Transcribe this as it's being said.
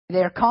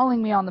They're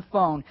calling me on the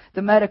phone,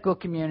 the medical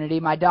community,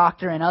 my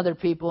doctor and other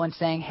people, and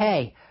saying,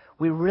 hey,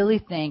 we really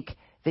think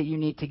that you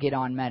need to get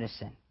on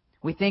medicine.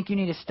 We think you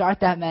need to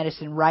start that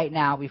medicine right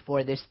now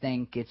before this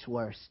thing gets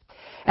worse.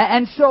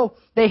 And so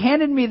they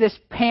handed me this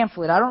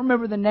pamphlet. I don't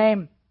remember the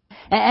name.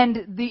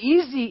 And the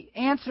easy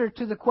answer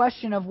to the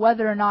question of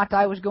whether or not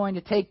I was going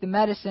to take the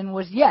medicine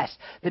was yes.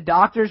 The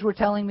doctors were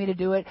telling me to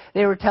do it.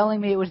 They were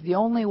telling me it was the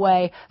only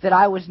way that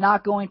I was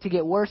not going to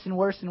get worse and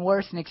worse and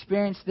worse and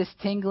experience this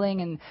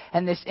tingling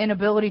and this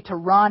inability to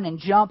run and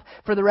jump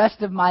for the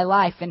rest of my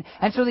life. And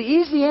so the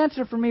easy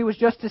answer for me was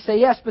just to say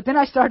yes. But then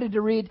I started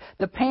to read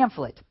the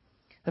pamphlet.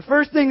 The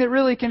first thing that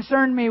really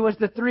concerned me was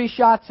the 3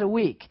 shots a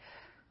week.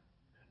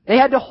 They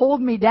had to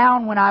hold me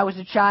down when I was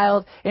a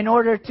child in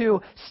order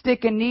to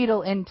stick a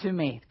needle into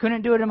me.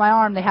 Couldn't do it in my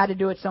arm. They had to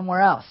do it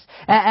somewhere else.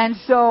 And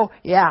so,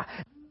 yeah,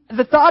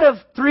 the thought of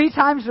 3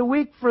 times a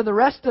week for the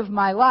rest of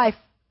my life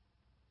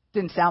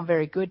didn't sound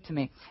very good to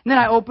me. And then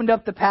I opened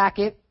up the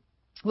packet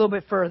a little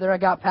bit further. I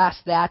got past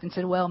that and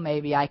said, well,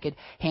 maybe I could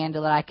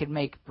handle it. I could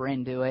make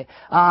Bryn do it,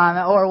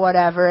 or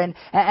whatever.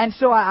 And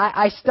so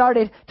I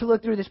started to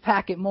look through this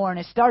packet more, and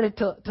it started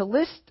to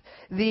list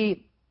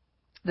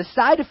the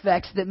side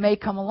effects that may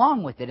come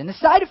along with it. And the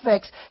side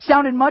effects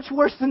sounded much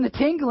worse than the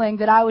tingling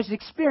that I was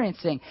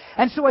experiencing.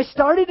 And so I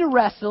started to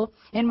wrestle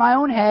in my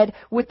own head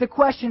with the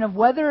question of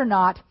whether or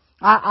not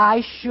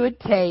I should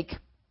take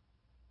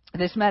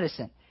this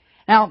medicine.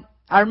 Now,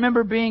 I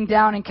remember being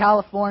down in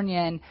California,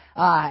 and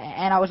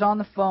I was on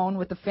the phone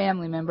with a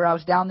family member. I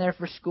was down there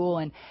for school,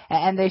 and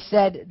they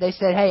said,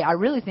 hey, I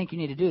really think you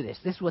need to do this.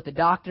 This is what the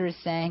doctor is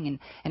saying,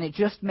 and it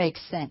just makes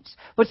sense.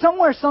 But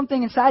somewhere,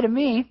 something inside of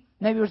me,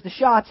 maybe it was the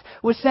shots,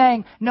 was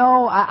saying,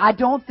 no, I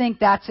don't think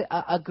that's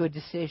a good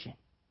decision.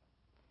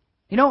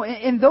 You know,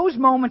 in those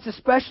moments,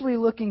 especially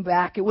looking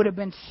back, it would have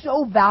been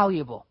so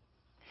valuable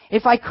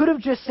if I could have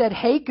just said,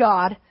 hey,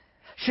 God,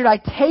 should I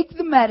take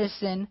the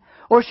medicine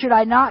or should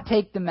I not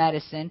take the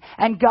medicine?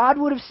 And God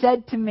would have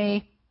said to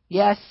me,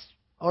 yes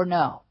or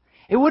no.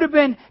 It would have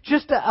been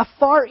just a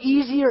far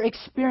easier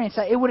experience.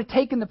 It would have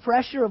taken the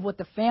pressure of what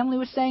the family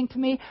was saying to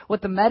me,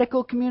 what the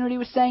medical community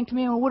was saying to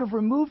me, and it would have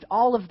removed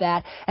all of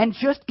that and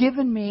just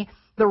given me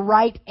the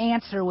right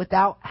answer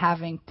without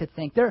having to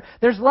think.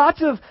 There's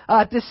lots of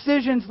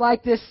decisions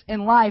like this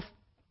in life.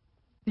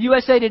 The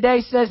USA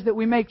Today says that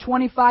we make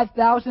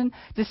 25,000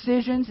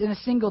 decisions in a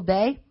single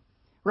day.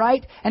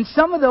 Right? And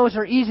some of those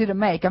are easy to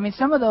make. I mean,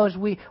 some of those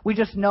we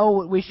just know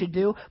what we should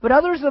do. But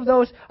others of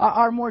those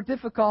are more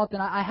difficult,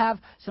 and I have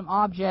some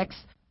objects.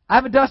 I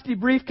have a dusty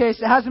briefcase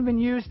that hasn't been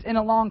used in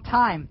a long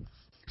time.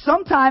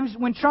 Sometimes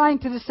when trying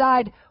to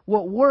decide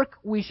what work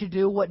we should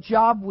do, what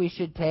job we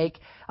should take,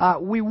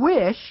 we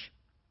wish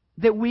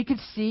that we could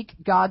seek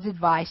God's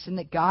advice and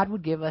that God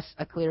would give us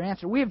a clear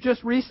answer. We have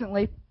just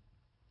recently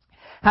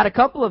had a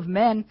couple of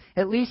men,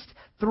 at least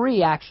three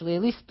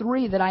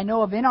that I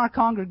know of in our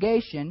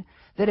congregation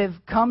that have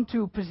come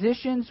to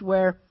positions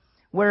where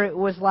it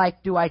was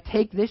like, do I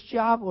take this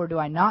job or do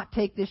I not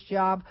take this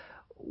job?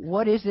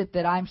 What is it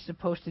that I'm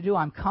supposed to do?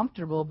 I'm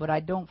comfortable, but I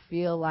don't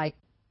feel like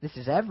this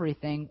is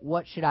everything.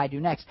 What should I do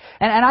next?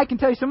 And I can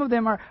tell you some of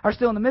them are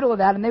still in the middle of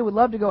that, and they would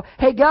love to go,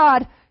 hey,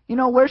 God, you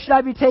know, where should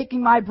I be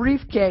taking my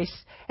briefcase?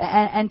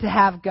 And to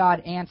have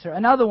God answer.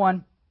 Another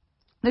one,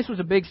 this was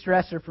a big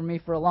stressor for me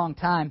for a long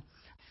time.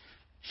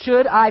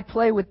 Should I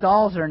play with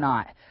dolls or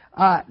not?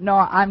 No,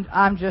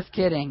 I'm just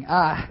kidding.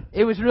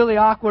 It was really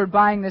awkward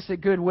buying this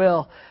at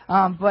Goodwill,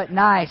 but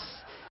nice.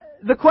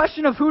 The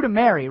question of who to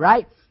marry,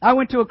 right? I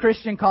went to a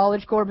Christian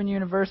college, Corbin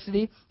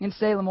University in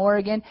Salem,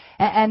 Oregon,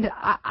 and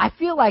I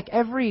feel like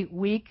every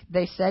week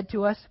they said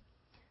to us,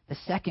 the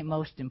second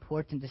most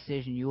important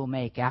decision you will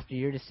make after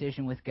your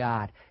decision with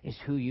God is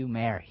who you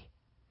marry.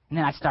 And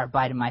then I start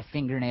biting my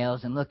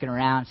fingernails and looking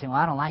around saying, well,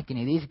 I don't like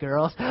any of these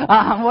girls.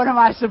 What am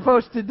I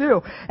supposed to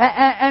do?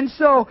 And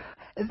so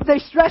they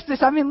stress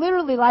this, I mean,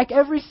 literally like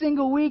every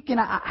single week. And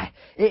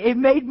it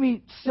made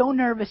me so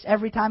nervous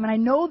every time. And I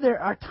know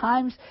there are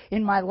times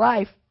in my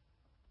life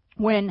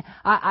when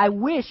I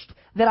wished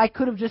that I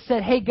could have just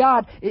said, hey,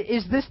 God,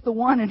 is this the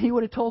one? And He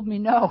would have told me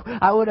no.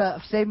 I would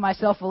have saved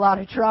myself a lot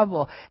of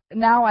trouble.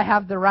 Now I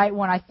have the right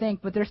one, I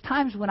think. But there's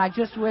times when I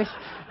just wish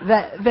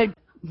that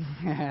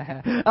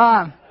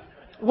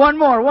One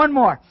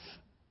more.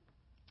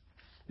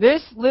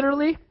 This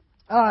literally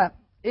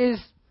is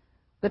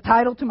the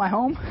title to my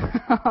home.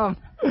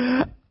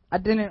 I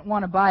didn't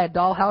want to buy a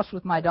dollhouse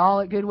with my doll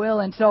at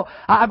Goodwill, and so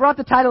I brought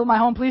the title of my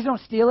home. Please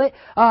don't steal it.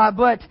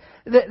 But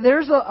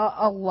there's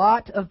a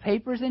lot of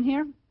papers in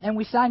here, and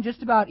we signed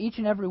just about each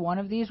and every one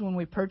of these when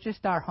we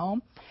purchased our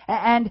home.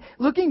 And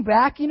looking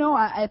back, you know,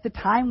 at the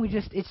time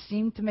it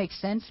seemed to make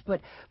sense,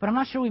 but I'm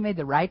not sure we made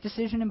the right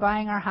decision in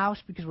buying our house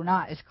because we're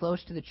not as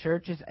close to the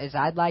church as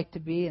I'd like to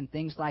be and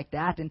things like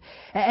that.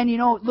 And you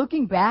know,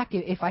 looking back,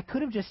 if I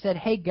could have just said,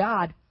 hey,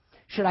 God,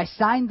 should I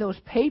sign those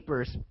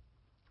papers?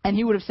 And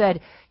He would have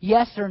said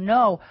yes or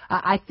no,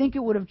 I think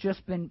it would have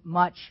just been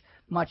much,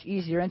 much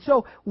easier. And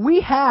so we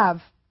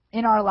have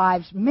in our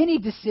lives many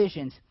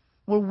decisions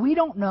where we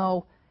don't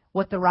know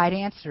what the right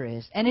answer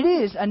is. And it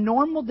is a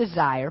normal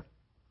desire.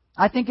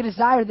 I think a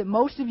desire that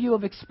most of you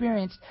have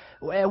experienced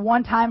at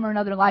one time or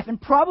another in life, and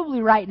probably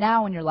right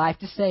now in your life,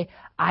 to say,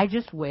 I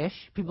just wish,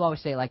 people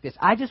always say it like this,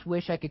 I just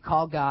wish I could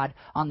call God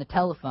on the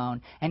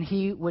telephone and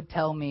He would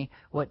tell me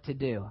what to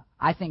do.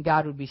 I think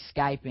God would be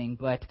Skyping,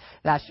 but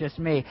that's just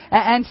me.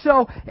 And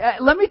so,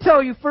 let me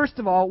tell you, first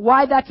of all,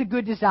 why that's a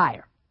good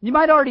desire. You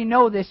might already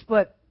know this,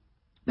 but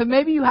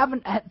maybe you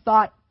haven't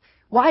thought,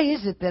 why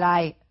is it that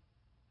I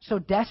so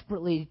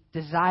desperately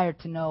desire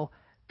to know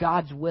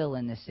God's will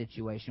in this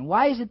situation?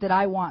 Why is it that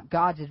I want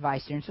God's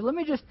advice here? And so let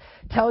me just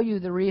tell you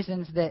the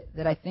reasons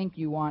that I think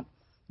you want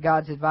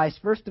God's advice.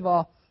 First of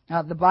all,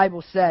 the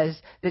Bible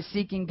says that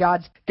seeking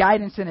God's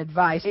guidance and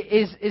advice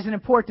is an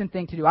important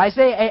thing to do.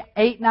 Isaiah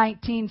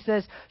 8:19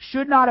 says,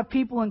 should not a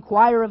people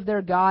inquire of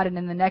their God? And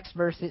in the next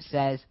verse it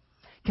says,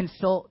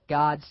 consult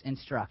God's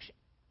instruction.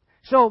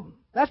 So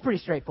that's pretty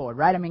straightforward,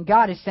 right? I mean,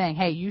 God is saying,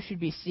 hey, you should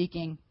be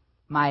seeking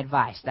my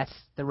advice. That's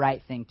the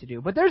right thing to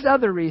do. But there's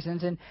other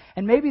reasons, and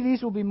maybe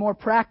these will be more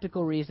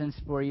practical reasons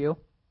for you.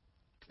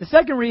 The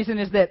second reason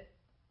is that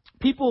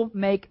people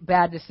make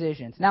bad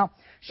decisions. Now,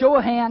 show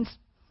of hands,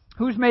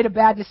 who's made a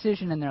bad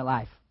decision in their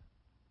life?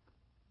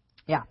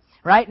 Yeah,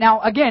 right?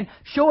 Now, again,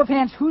 show of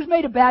hands, who's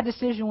made a bad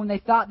decision when they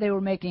thought they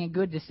were making a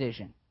good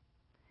decision?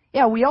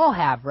 Yeah, we all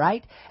have,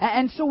 right?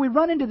 And so we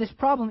run into this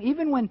problem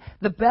even when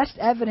the best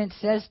evidence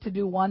says to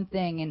do one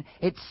thing and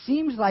it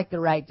seems like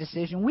the right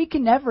decision. We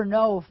can never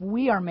know if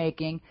we are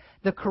making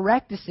the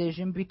correct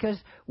decision because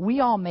we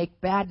all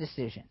make bad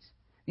decisions.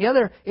 The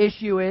other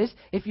issue is,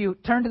 if you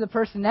turn to the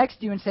person next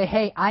to you and say,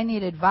 hey, I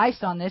need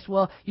advice on this,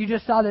 well, you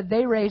just saw that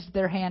they raised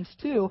their hands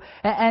too,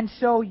 and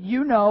so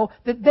you know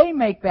that they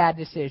make bad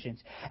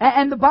decisions.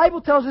 And the Bible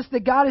tells us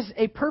that God is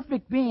a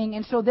perfect being,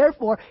 and so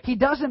therefore, He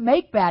doesn't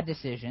make bad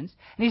decisions,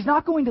 and He's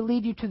not going to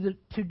lead you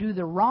to do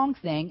the wrong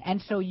thing,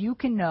 and so you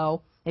can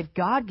know if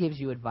God gives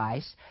you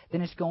advice,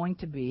 then it's going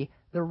to be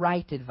the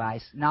right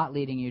advice, not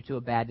leading you to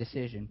a bad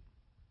decision.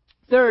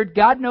 Third,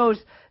 God knows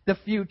the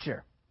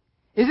future.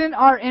 Isn't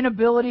our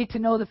inability to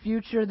know the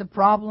future the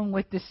problem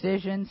with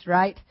decisions,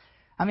 right?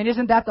 I mean,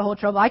 isn't that the whole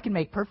trouble? I can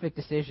make perfect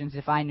decisions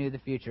if I knew the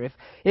future.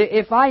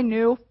 If I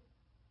knew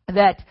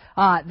that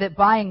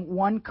buying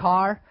one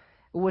car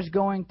was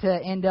going to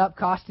end up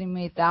costing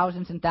me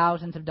thousands and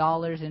thousands of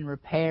dollars in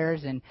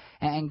repairs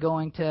and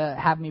going to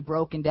have me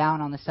broken down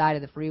on the side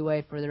of the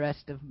freeway for the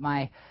rest of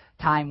my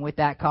time with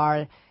that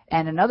car,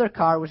 and another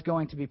car was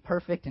going to be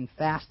perfect and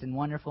fast and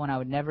wonderful and I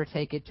would never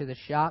take it to the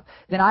shop,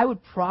 then I would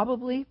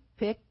probably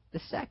pick the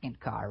second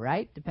car,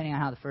 right? Depending on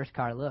how the first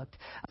car looked.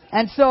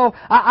 And so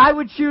I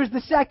would choose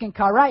the second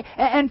car, right?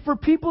 And for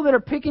people that are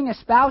picking a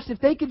spouse, if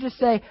they could just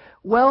say,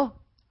 well,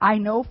 I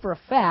know for a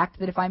fact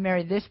that if I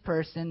marry this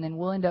person, then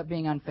we'll end up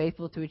being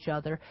unfaithful to each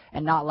other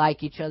and not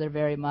like each other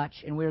very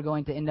much, and we're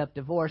going to end up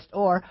divorced.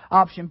 Or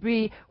option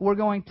B, we're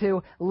going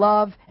to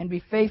love and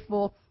be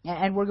faithful,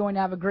 and we're going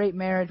to have a great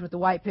marriage with the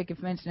white picket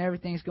fence, and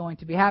everything's going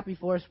to be happy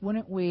for us.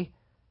 Wouldn't we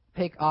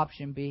pick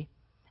option B?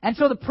 And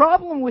so the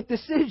problem with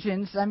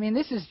decisions, I mean,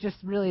 this is just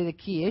really the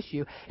key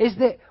issue, is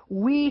that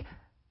we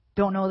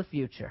don't know the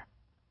future.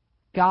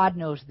 God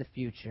knows the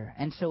future,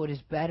 and so it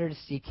is better to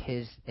seek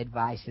His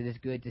advice. It is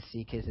good to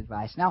seek His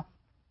advice. Now,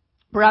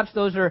 perhaps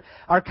those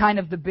are kind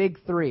of the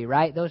big three,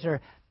 right? Those are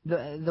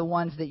the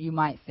ones that you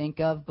might think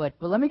of, but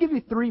let me give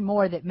you three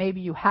more that maybe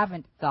you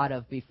haven't thought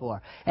of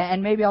before.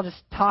 And maybe I'll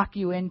just talk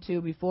you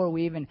into, before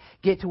we even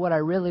get to what I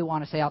really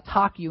want to say, I'll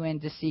talk you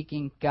into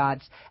seeking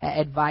God's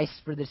advice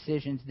for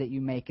decisions that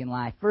you make in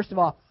life. First of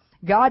all,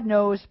 God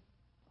knows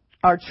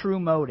our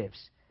true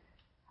motives.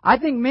 I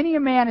think many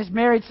a man has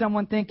married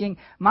someone thinking,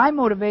 my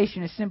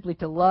motivation is simply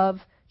to love,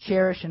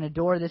 cherish, and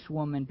adore this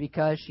woman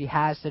because she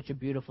has such a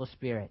beautiful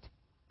spirit.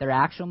 Their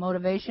actual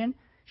motivation?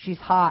 She's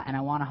hot and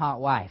I want a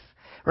hot wife.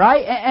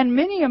 Right? And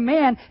many a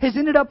man has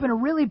ended up in a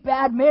really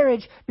bad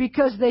marriage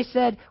because they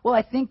said, well,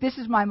 I think this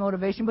is my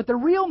motivation. But the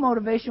real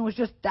motivation was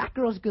just, that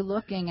girl's good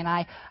looking and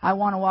I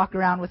want to walk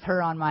around with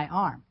her on my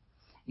arm.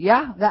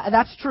 Yeah,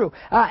 that's true.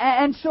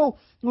 And so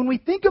when we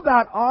think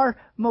about our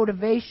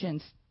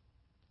motivations,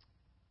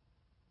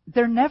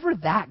 they're never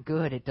that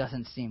good, it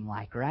doesn't seem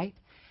like, right?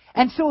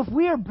 And so if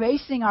we are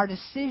basing our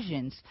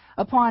decisions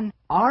upon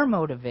our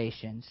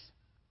motivations,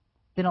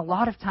 then a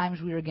lot of times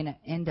we are going to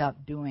end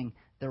up doing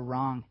the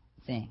wrong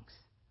things.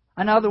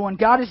 Another one,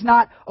 God is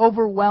not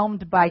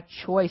overwhelmed by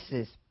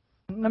choices.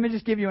 Let me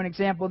just give you an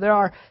example. There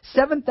are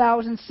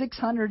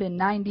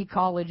 7,690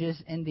 colleges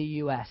in the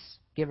U.S.,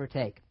 give or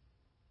take.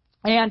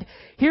 And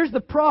here's the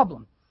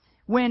problem.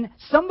 When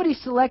somebody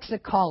selects a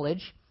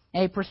college,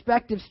 a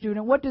prospective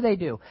student, what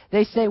do?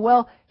 They say,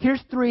 well,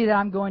 here's three that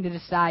I'm going to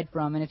decide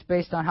from, and it's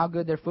based on how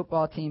good their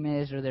football team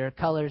is, or their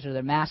colors, or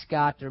their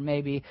mascot, or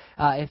maybe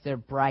if they're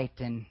bright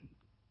and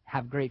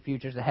have great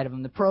futures ahead of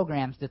them, the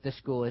programs that the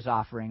school is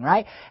offering,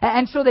 right?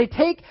 And so they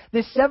take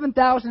this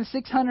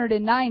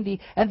 7,690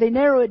 and they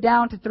narrow it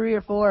down to 3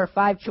 or 4 or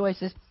 5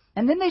 choices,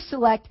 and then they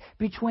select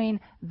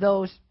between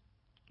those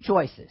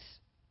choices.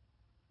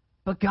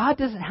 But God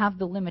doesn't have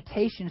the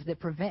limitations that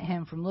prevent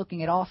him from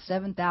looking at all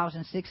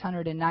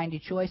 7,690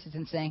 choices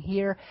and saying,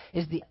 here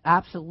is the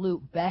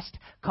absolute best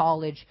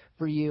college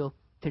for you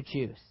to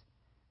choose.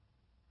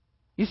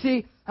 You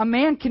see, a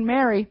man can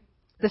marry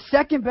the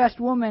second best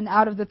woman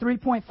out of the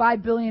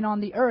 3.5 billion on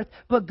the earth,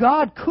 but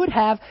God could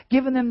have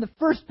given them the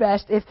first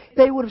best if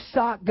they would have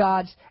sought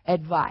God's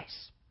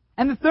advice.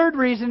 And the third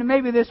reason, and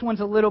maybe this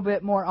one's a little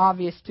bit more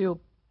obvious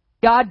too,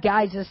 God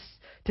guides us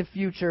to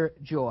future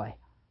joy.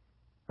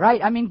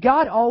 Right? I mean,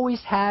 God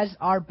always has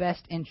our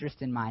best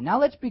interest in mind. Now,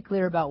 let's be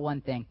clear about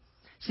one thing.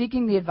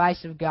 Seeking the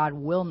advice of God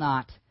will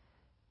not,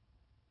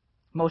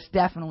 most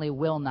definitely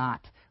will not,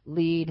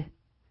 lead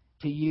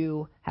to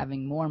you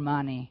having more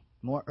money,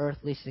 more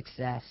earthly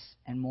success,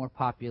 and more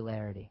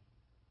popularity.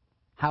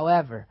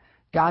 However,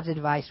 God's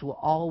advice will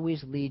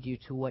always lead you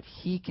to what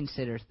He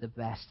considers the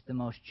best, the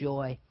most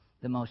joy,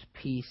 the most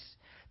peace,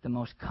 the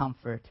most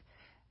comfort,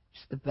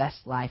 just the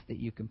best life that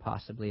you can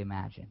possibly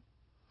imagine.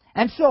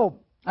 And so,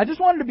 I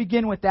just wanted to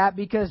begin with that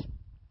because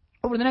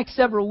over the next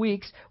several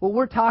weeks, what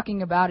we're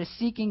talking about is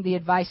seeking the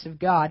advice of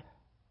God.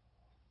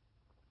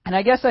 And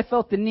I guess I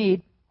felt the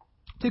need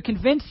to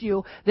convince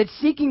you that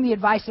seeking the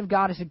advice of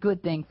God is a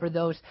good thing for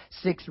those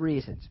 6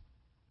 reasons.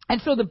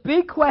 And so the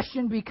big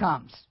question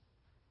becomes,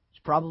 it's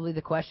probably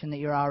the question that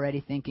you're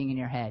already thinking in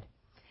your head.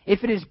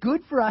 If it is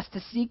good for us to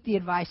seek the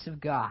advice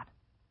of God,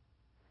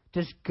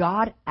 does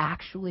God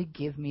actually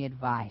give me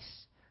advice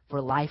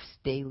for life's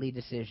daily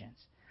decisions?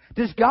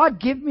 Does God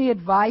give me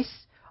advice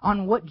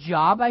on what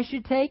job I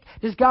should take?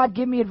 Does God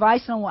give me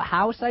advice on what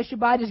house I should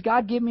buy? Does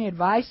God give me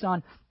advice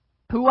on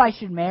who I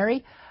should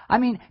marry? I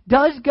mean,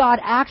 does God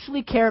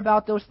actually care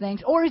about those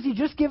things? Or has He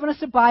just given us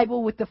a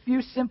Bible with a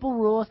few simple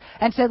rules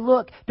and said,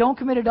 look, don't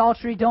commit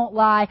adultery, don't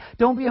lie,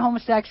 don't be a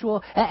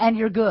homosexual, and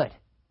you're good?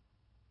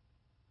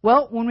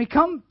 Well, when we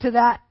come to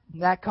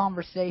that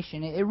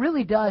conversation, it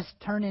really does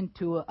turn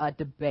into a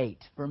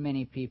debate for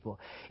many people.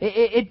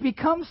 It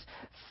becomes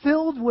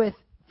filled with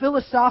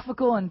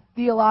philosophical and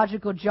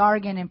theological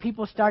jargon, and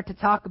people start to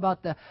talk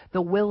about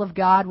the will of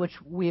God, which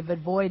we've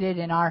avoided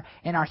in our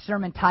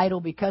sermon title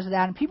because of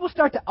that, and people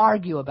start to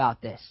argue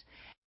about this.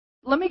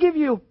 Let me give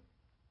you,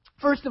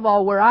 first of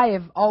all, where I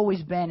have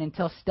always been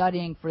until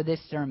studying for this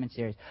sermon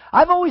series.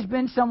 I've always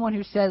been someone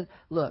who said,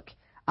 look,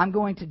 I'm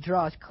going to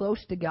draw as close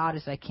to God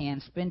as I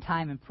can, spend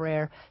time in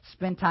prayer,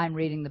 spend time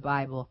reading the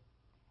Bible,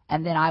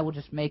 and then I will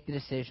just make the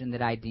decision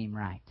that I deem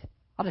right.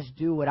 I'll just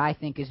do what I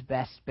think is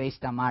best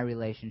based on my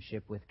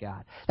relationship with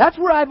God. That's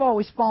where I've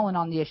always fallen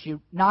on the issue.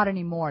 Not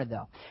anymore,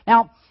 though.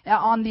 Now,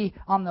 on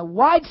the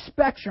wide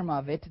spectrum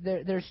of it,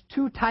 there's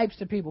 2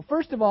 types of people.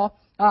 First of all,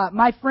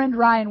 my friend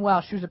Ryan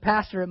Welsh, who's a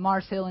pastor at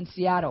Mars Hill in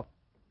Seattle.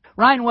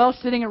 Ryan Welsh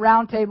sitting at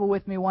round table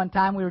with me one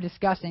time. We were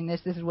discussing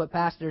this. This is what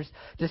pastors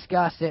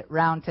discuss at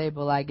round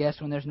table, I guess,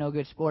 when there's no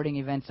good sporting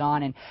events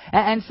on.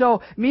 And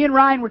so me and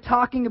Ryan were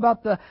talking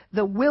about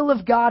the will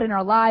of God in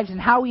our lives and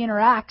how He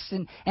interacts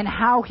and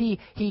how He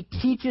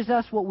teaches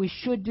us what we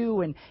should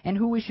do and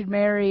who we should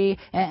marry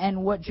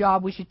and what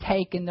job we should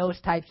take and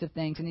those types of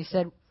things. And he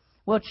said,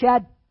 well,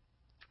 Chad,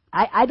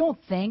 I don't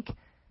think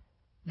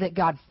that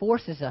God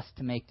forces us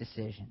to make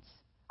decisions.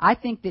 I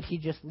think that He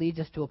just leads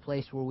us to a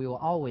place where we will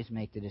always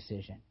make the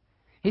decision.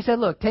 He said,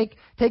 look, take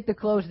the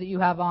clothes that you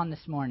have on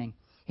this morning.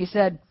 He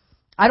said,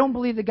 I don't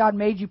believe that God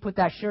made you put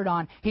that shirt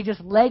on. He just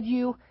led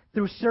you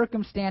through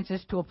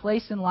circumstances to a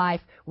place in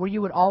life where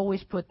you would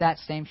always put that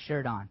same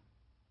shirt on.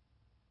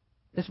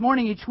 This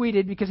morning he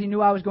tweeted, because he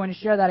knew I was going to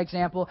share that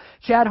example,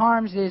 Chad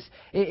Harms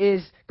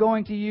is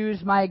going to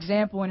use my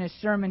example in his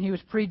sermon. He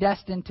was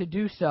predestined to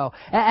do so.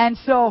 And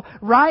so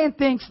Ryan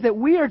thinks that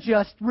we are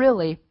just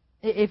really,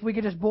 if we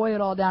could just boil it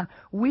all down,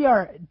 we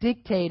are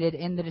dictated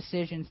in the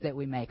decisions that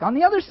we make. On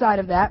the other side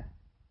of that,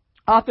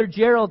 author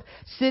Gerald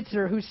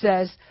Sitzer, who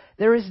says,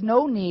 there is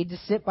no need to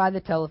sit by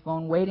the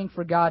telephone waiting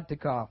for God to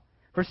call.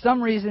 For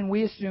some reason,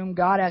 we assume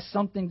God has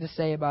something to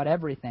say about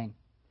everything.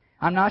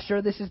 I'm not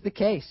sure this is the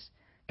case.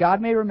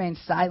 God may remain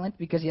silent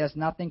because He has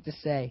nothing to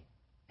say.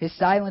 His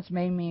silence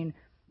may mean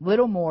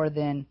little more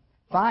than,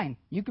 fine,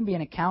 you can be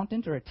an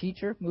accountant or a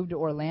teacher, move to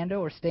Orlando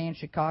or stay in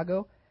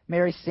Chicago,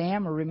 marry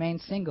Sam or remain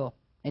single.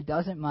 It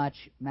doesn't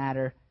much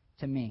matter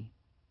to me.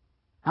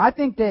 Now, I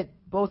think that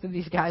both of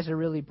these guys are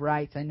really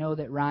bright. I know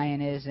that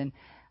Ryan is, and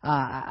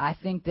I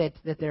think that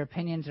their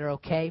opinions are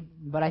okay.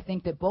 But I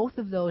think that both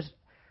of those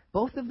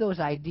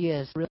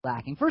ideas are really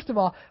lacking. First of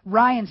all,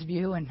 Ryan's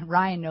view, and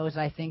Ryan knows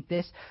I think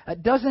this,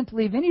 doesn't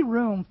leave any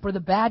room for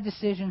the bad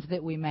decisions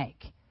that we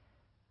make.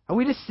 Are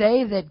we to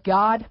say that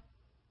God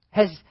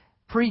has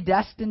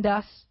predestined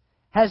us,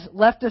 has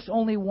left us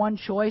only one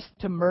choice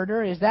to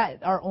murder? Is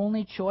that our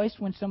only choice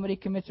when somebody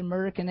commits a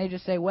murder? Can they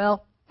just say,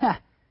 well,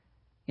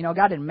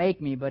 God didn't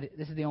make me, but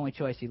this is the only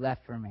choice He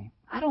left for me?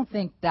 I don't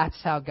think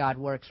that's how God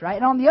works, right?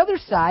 And on the other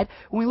side,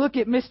 when we look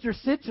at Mr.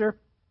 Sitzer,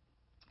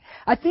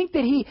 I think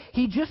that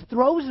he just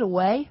throws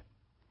away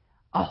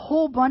a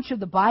whole bunch of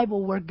the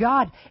Bible where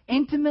God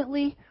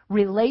intimately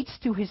relates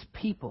to His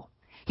people.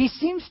 He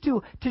seems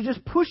to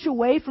just push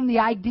away from the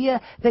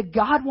idea that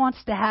God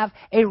wants to have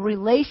a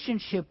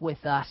relationship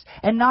with us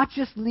and not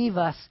just leave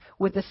us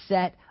with a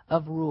set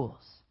of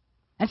rules.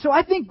 And so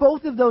I think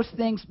both of those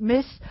things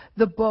miss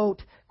the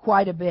boat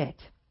quite a bit.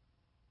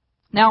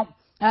 Now,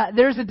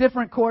 there's a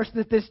different course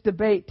that this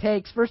debate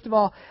takes. First of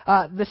all,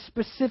 the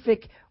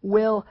specific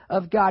will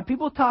of God.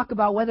 People talk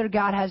about whether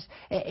God has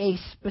a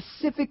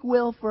specific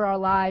will for our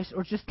lives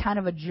or just kind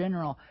of a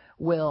general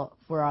will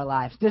for our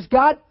lives. Does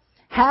God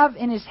have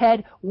in His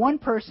head one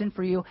person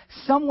for you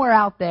somewhere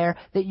out there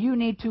that you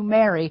need to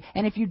marry,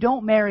 and if you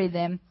don't marry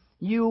them,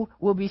 you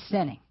will be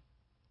sinning?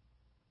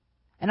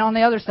 And on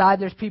the other side,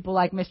 there's people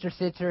like Mr.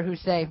 Sitzer who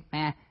say,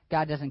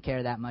 God doesn't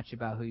care that much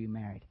about who you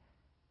married.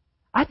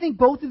 I think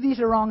both of these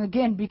are wrong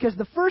again, because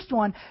the first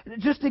one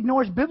just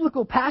ignores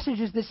biblical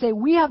passages that say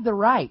we have the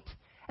right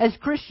as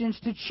Christians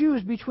to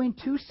choose between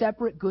two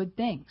separate good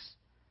things.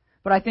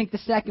 But I think the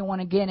second one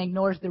again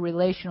ignores the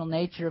relational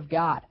nature of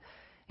God.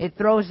 It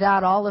throws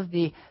out all of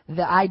the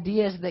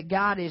ideas that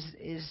God is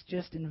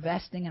just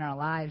investing in our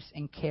lives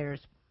and cares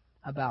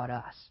about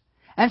us.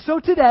 And so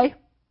today,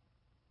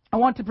 I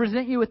want to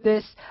present you with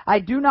this. I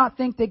do not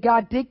think that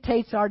God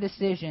dictates our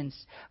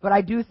decisions, but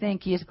I do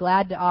think He is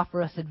glad to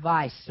offer us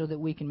advice so that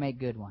we can make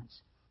good ones.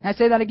 And I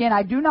say that again.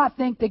 I do not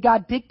think that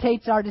God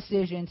dictates our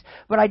decisions,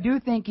 but I do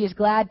think He is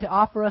glad to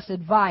offer us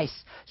advice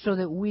so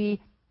that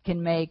we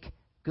can make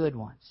good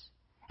ones.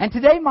 And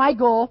today my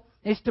goal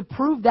is to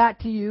prove that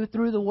to you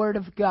through the Word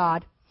of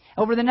God.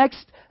 Over the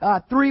next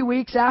 3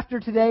 weeks after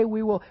today,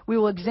 we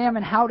will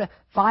examine how to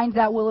find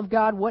that will of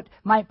God, what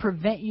might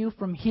prevent you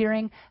from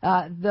hearing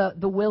the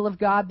will of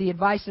God, the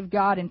advice of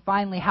God, and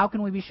finally, how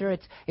can we be sure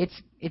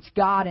it's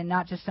God and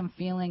not just some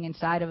feeling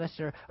inside of us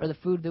or the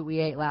food that we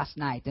ate last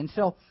night. And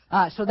so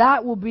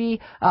that will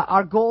be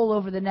our goal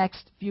over the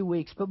next few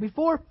weeks. But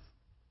before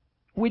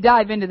we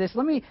dive into this,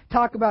 let me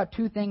talk about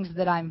two things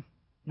that I'm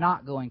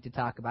not going to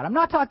talk about. I'm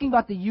not talking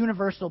about the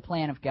universal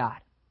plan of God.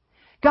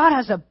 God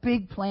has a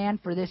big plan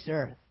for this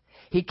earth.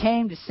 He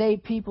came to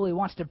save people. He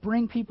wants to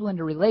bring people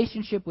into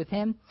relationship with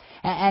Him.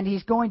 And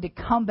He's going to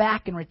come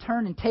back and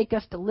return and take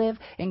us to live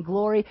in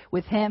glory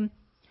with Him.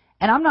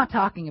 And I'm not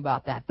talking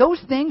about that.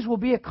 Those things will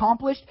be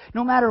accomplished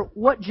no matter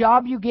what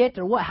job you get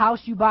or what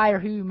house you buy or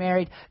who you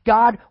married.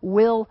 God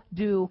will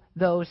do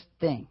those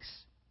things.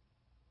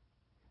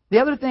 The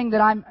other thing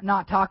that I'm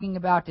not talking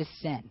about is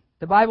sin.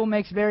 The Bible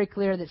makes very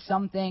clear that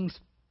some things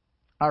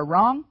are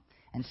wrong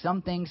and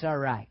some things are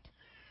right.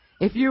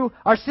 If you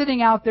are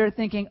sitting out there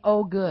thinking,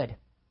 oh good,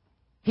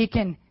 He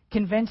can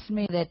convince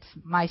me that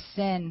my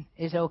sin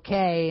is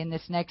okay in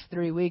this next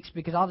 3 weeks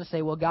because I'll just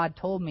say, well, God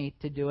told me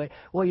to do it.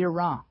 Well, you're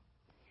wrong.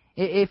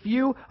 If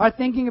you are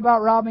thinking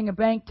about robbing a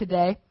bank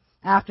today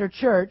after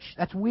church,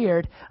 that's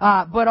weird.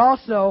 But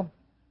also,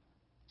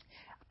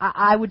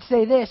 I would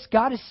say this,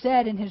 God has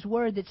said in His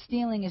Word that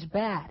stealing is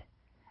bad.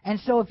 And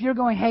so if you're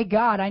going, hey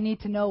God, I need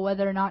to know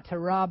whether or not to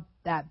rob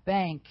that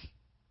bank,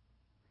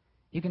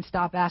 you can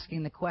stop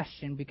asking the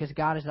question because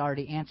God has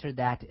already answered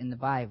that in the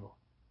Bible.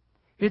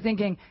 If you're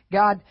thinking,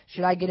 God,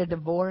 should I get a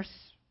divorce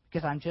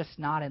because I'm just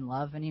not in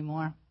love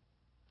anymore?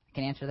 I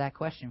can answer that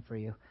question for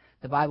you.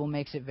 The Bible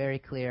makes it very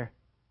clear,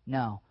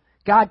 no.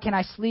 God, can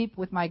I sleep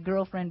with my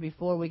girlfriend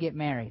before we get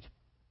married?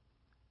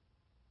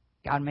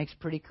 God makes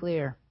pretty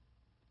clear,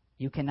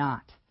 you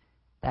cannot.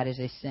 That is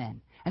a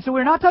sin. And so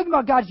we're not talking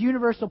about God's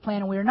universal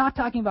plan, and we're not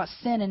talking about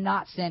sin and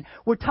not sin.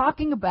 We're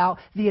talking about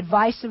the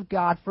advice of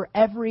God for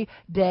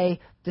everyday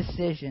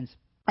decisions.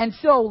 And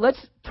so let's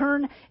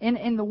turn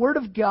in the Word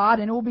of God,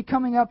 and it will be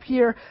coming up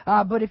here.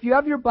 But if you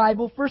have your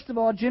Bible, first of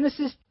all,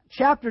 Genesis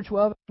chapter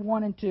 12,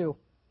 1 and 2.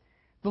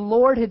 The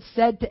Lord had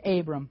said to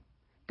Abram,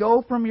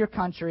 go from your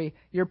country,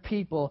 your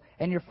people,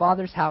 and your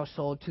father's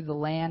household to the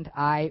land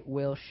I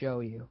will show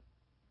you.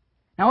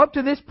 Now, up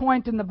to this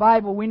point in the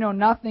Bible, we know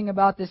nothing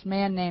about this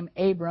man named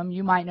Abram.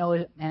 You might know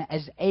it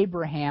as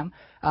Abraham.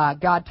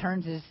 God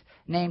turns his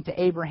name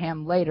to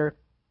Abraham later.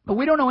 But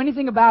we don't know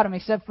anything about him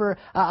except for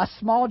a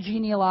small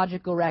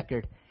genealogical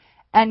record.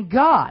 And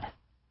God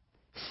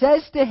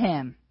says to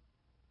him,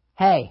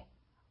 hey,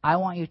 I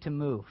want you to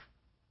move.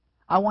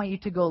 I want you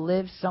to go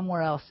live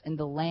somewhere else in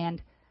the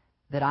land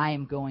that I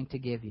am going to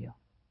give you.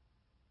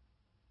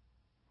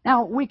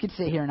 Now, we could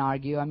sit here and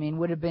argue. I mean,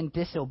 would it have been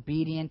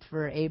disobedient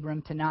for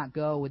Abram to not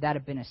go? Would that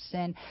have been a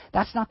sin?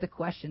 That's not the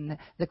question.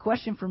 The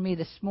question for me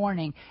this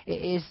morning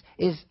is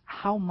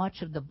how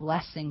much of the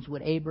blessings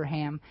would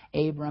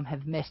Abram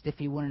have missed if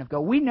he wouldn't have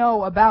gone? We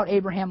know about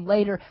Abraham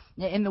later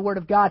in the Word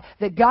of God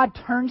that God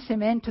turns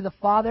him into the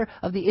father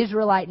of the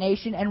Israelite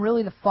nation and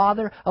really the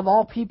father of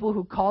all people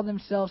who call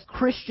themselves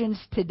Christians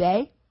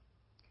today.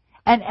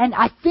 And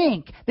I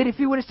think that if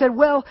he would have said,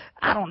 well,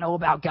 I don't know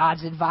about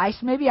God's advice,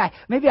 maybe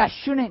I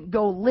shouldn't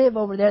go live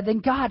over there, then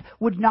God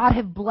would not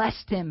have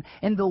blessed him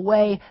in the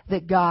way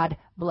that God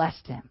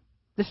blessed him.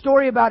 The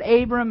story about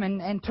Abram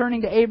and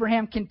turning to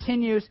Abraham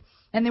continues,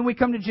 and then we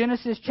come to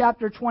Genesis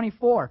chapter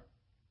 24,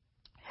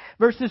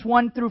 verses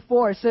 1 through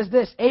 4. It says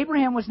this,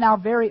 Abraham was now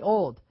very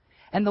old,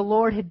 and the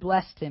Lord had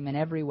blessed him in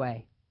every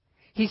way.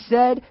 He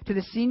said to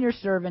the senior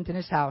servant in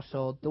his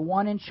household, the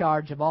one in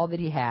charge of all that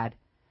he had,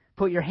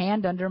 "Put your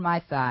hand under my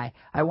thigh.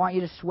 I want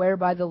you to swear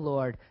by the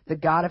Lord, the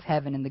God of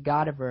heaven and the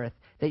God of earth,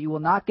 that you will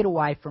not get a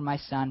wife for my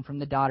son from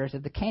the daughters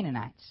of the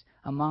Canaanites,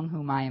 among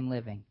whom I am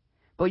living.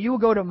 But you will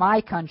go to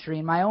my country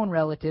and my own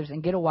relatives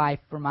and get a wife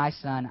for my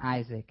son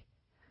Isaac."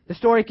 The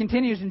story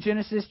continues in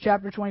Genesis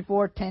chapter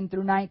 24, 10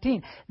 through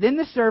 19. Then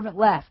the servant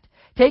left,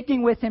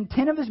 taking with him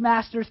 10 of his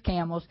master's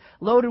camels,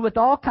 loaded with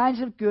all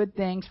kinds of good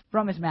things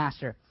from his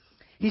master.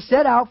 He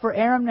set out for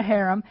Aram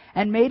Naharaim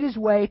and made his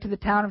way to the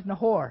town of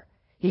Nahor.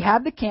 He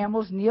had the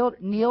camels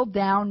kneel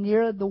down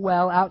near the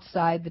well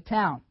outside the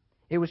town.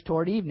 It was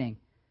toward evening,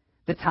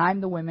 the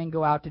time the women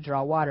go out to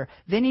draw water.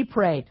 Then he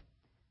prayed,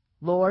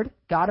 "Lord,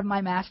 God of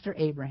my master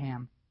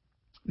Abraham,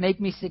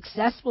 make me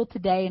successful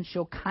today and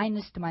show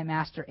kindness to my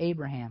master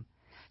Abraham.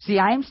 See,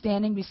 I am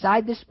standing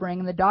beside this spring,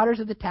 and the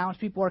daughters of the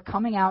townspeople are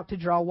coming out to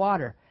draw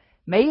water.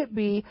 May it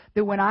be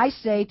that when I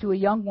say to a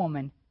young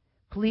woman,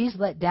 'Please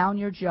let down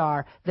your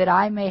jar, that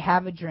I may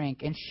have a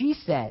drink,' and she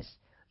says,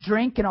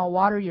 'Drink, and I'll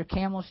water your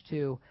camels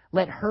too,'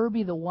 let her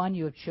be the one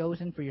you have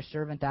chosen for your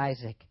servant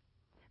Isaac.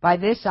 By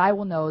this I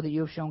will know that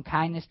you have shown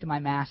kindness to my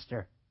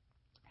master."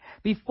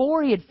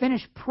 Before he had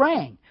finished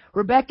praying,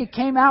 Rebekah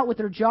came out with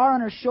her jar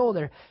on her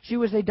shoulder. She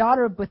was a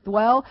daughter of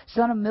Bethuel,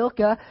 son of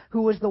Milcah,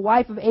 who was the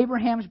wife of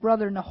Abraham's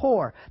brother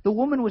Nahor. The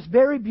woman was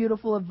very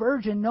beautiful, a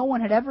virgin. No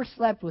one had ever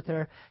slept with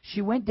her.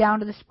 She went down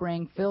to the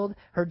spring, filled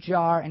her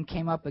jar, and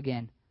came up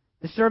again.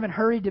 The servant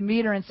hurried to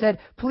meet her and said,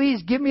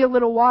 "Please give me a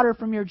little water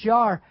from your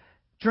jar."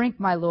 "Drink,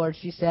 my lord,"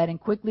 she said, and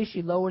quickly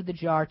she lowered the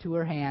jar to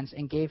her hands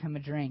and gave him a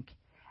drink.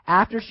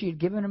 After she had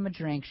given him a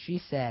drink, she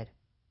said,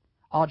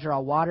 "I'll draw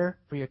water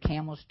for your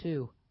camels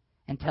too,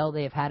 until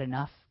they have had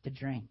enough to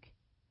drink."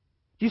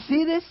 Do you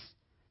see this?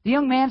 The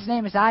young man's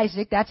name is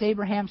Isaac. That's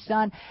Abraham's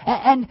son.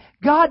 And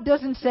God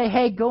doesn't say,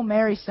 "Hey, go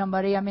marry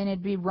somebody. I mean,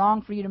 it'd be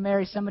wrong for you to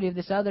marry somebody of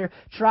this other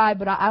tribe,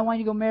 but I want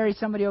you to go marry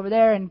somebody over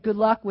there, and good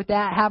luck with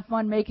that. Have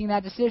fun making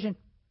that decision."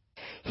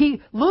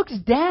 He looks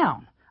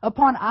down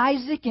upon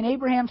Isaac and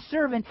Abraham's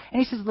servant, and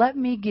he says, "Let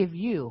me give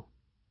you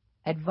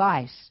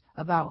advice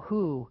about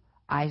who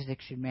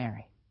Isaac should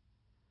marry."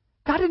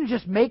 God didn't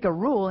just make a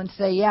rule and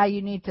say, "Yeah,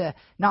 you need to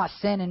not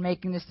sin in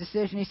making this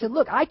decision." He said,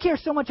 "Look, I care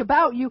so much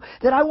about you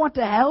that I want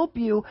to help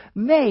you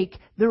make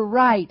the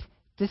right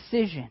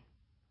decision."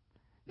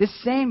 This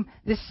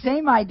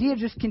same idea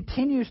just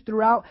continues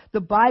throughout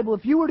the Bible.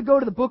 If you were to go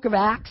to the book of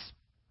Acts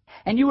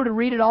and you were to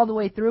read it all the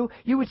way through,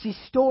 you would see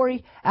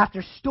story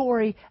after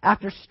story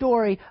after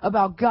story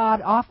about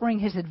God offering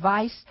His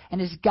advice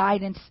and His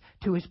guidance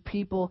to His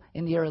people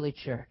in the early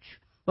church.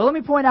 Well, let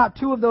me point out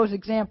two of those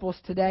examples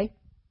today.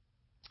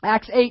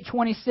 Acts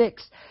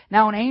 8:26.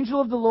 Now an angel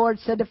of the Lord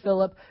said to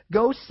Philip,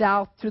 "Go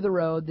south to the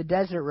road, the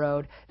desert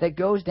road, that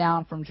goes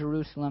down from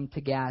Jerusalem to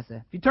Gaza."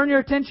 If you turn your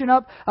attention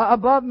up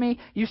above me,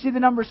 you see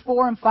the numbers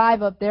 4 and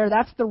 5 up there.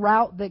 That's the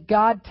route that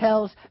God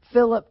tells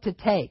Philip to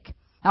take.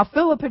 Now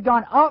Philip had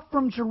gone up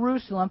from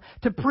Jerusalem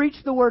to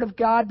preach the word of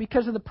God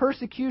because of the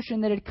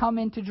persecution that had come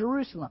into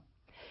Jerusalem.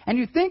 And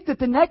you think that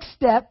the next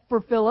step for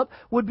Philip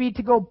would be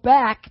to go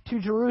back to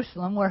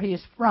Jerusalem, where he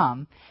is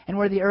from, and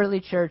where the early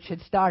church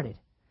had started.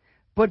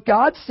 But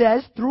God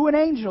says, through an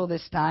angel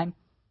this time,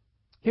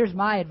 "Here's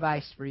my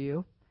advice for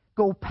you.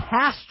 Go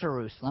past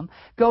Jerusalem.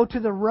 Go to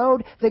the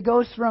road that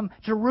goes from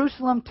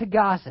Jerusalem to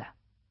Gaza."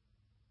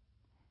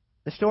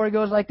 The story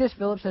goes like this.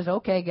 Philip says,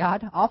 "Okay,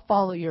 God, I'll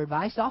follow your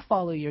advice. I'll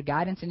follow your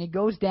guidance." And he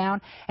goes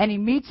down and he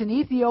meets an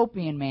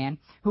Ethiopian man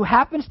who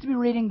happens to be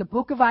reading the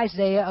book of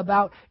Isaiah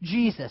about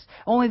Jesus.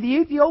 Only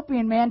the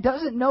Ethiopian man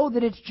doesn't know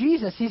that it's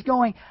Jesus. He's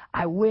going,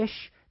 "I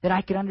wish that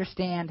I could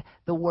understand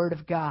the Word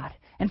of God."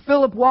 And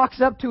Philip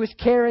walks up to his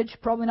carriage,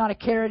 probably not a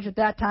carriage at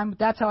that time, but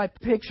that's how I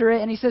picture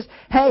it, and he says,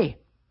 "Hey,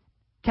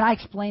 can I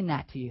explain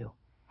that to you?"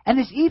 And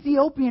this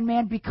Ethiopian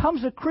man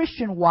becomes a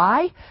Christian.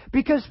 Why?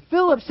 Because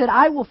Philip said,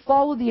 "I will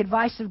follow the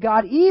advice of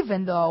God,"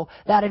 even though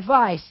that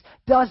advice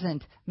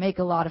doesn't make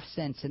a lot of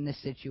sense in this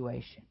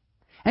situation.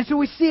 And so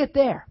we see it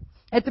there.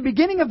 At the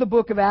beginning of the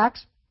book of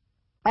Acts,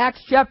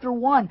 Acts chapter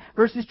 1,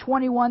 verses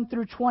 21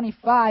 through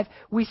 25,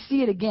 we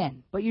see it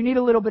again. But you need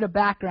a little bit of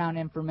background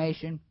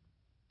information.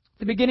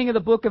 At the beginning of the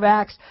book of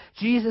Acts,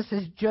 Jesus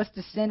has just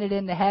ascended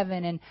into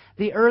heaven, and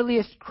the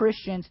earliest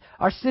Christians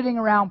are sitting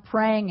around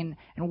praying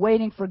and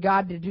waiting for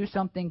God to do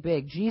something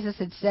big. Jesus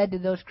had said to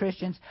those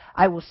Christians,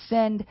 "I will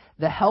send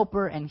the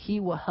Helper, and He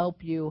will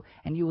help you,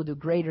 and you will do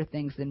greater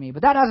things than me."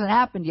 But that hasn't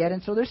happened yet,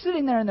 and so they're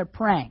sitting there and they're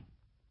praying.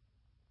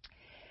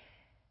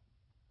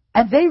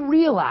 And they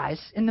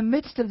realize, in the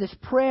midst of this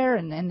prayer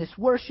and this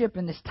worship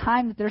and this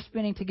time that they're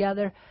spending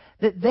together,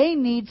 that they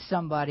need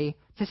somebody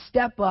to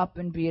step up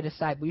and be a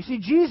disciple. You see,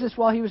 Jesus,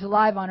 while He was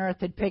alive on earth,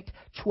 had picked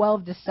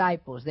 12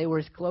 disciples. They were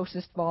His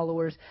closest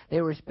followers.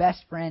 They were His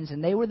best friends.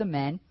 And they were the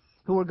men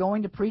who were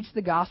going to preach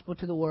the gospel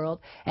to the world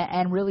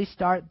and really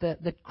start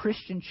the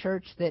Christian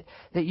church that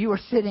you are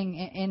sitting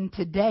in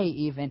today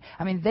even.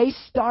 I mean, they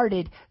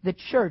started the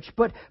church.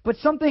 But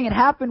something had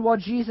happened while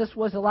Jesus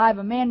was alive.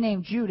 A man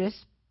named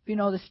Judas if you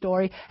know the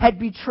story, had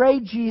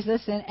betrayed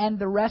Jesus and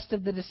the rest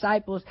of the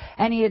disciples,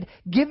 and he had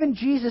given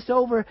Jesus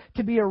over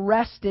to be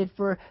arrested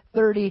for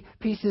 30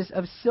 pieces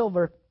of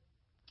silver.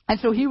 And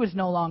so he was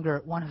no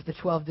longer one of the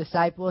 12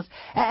 disciples.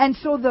 And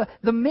so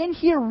the men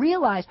here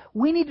realized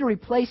we need to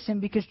replace him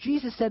because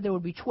Jesus said there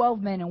would be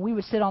 12 men and we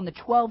would sit on the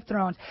 12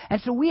 thrones.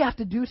 And so we have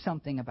to do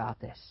something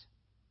about this.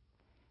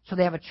 So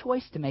they have a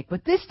choice to make.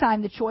 But this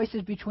time the choice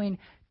is between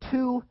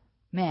two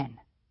men.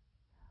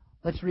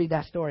 Let's read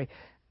that story.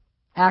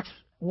 Acts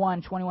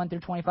 1:21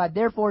 through 25.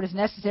 Therefore it is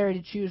necessary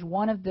to choose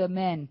one of the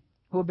men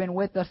who have been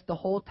with us the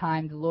whole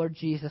time the Lord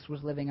Jesus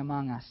was living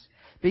among us,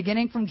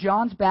 beginning from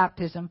John's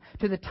baptism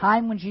to the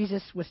time when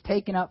Jesus was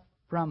taken up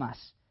from us.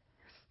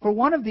 For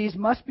one of these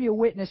must be a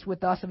witness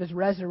with us of his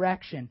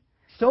resurrection.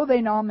 So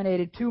they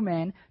nominated two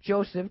men,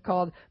 Joseph,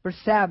 called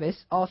Barsabbas,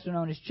 also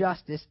known as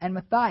Justus, and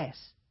Matthias.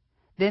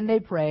 Then they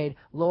prayed,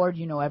 Lord,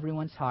 you know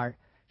everyone's heart.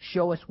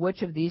 Show us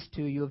which of these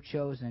two you have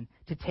chosen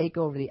to take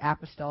over the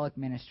apostolic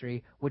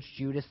ministry which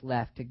Judas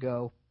left to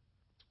go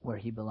where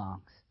he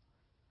belongs.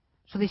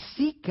 So they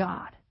seek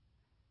God.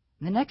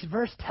 And the next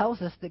verse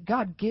tells us that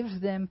God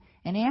gives them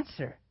an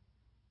answer.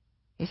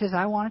 He says,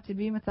 I want it to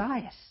be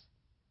Matthias.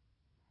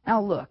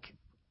 Now look,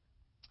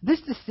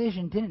 this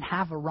decision didn't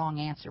have a wrong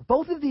answer.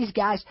 Both of these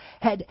guys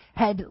had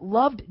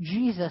loved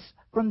Jesus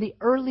from the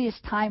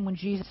earliest time when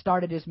Jesus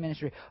started his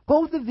ministry.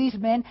 Both of these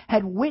men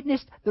had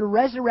witnessed the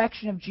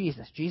resurrection of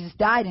Jesus. Jesus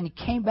died and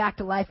he came back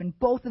to life, and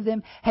both of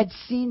them had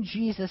seen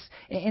Jesus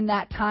in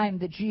that time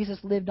that Jesus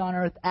lived on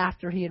earth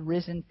after he had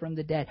risen from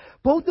the dead.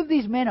 Both of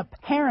these men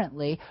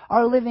apparently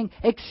are living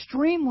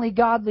extremely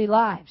godly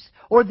lives,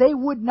 or they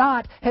would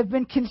not have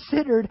been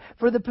considered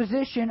for the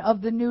position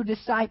of the new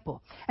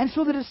disciple. And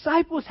so the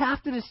disciples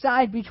have to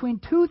decide between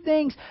two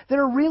things that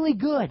are really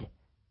good,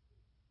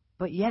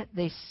 but yet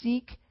they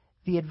seek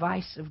the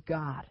advice of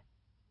God,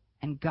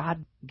 and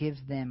God gives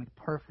them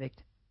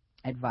perfect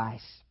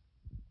advice.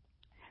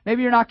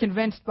 Maybe you're not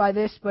convinced by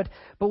this, but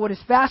what is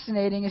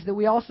fascinating is that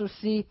we also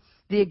see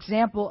the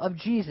example of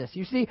Jesus.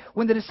 You see,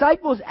 when the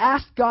disciples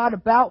asked God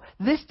about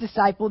this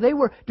disciple, they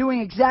were doing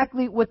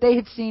exactly what they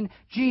had seen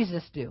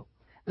Jesus do.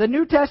 The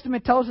New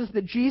Testament tells us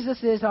that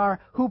Jesus is our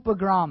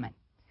hupogrammon.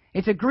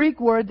 It's a Greek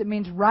word that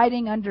means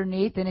writing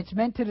underneath, and it's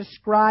meant to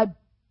describe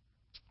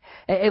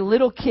a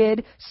little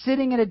kid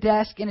sitting at a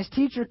desk, and his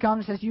teacher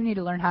comes and says, you need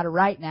to learn how to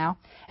write now.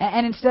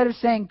 And instead of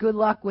saying, good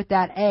luck with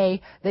that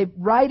A, they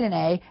write an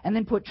A and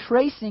then put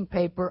tracing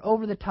paper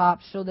over the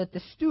top so that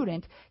the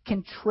student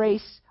can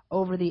trace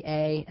over the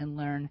A and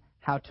learn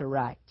how to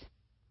write.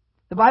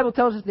 The Bible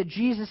tells us that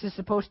Jesus is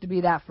supposed to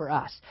be that for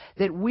us,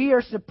 that we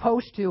are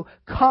supposed to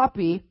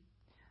copy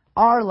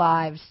our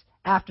lives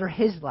after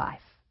his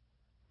life.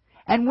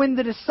 And when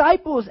the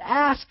disciples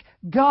ask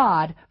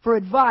God for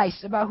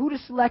advice about who to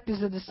select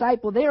as a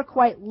disciple, they are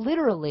quite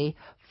literally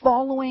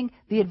following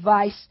the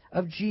advice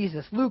of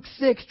Jesus. Luke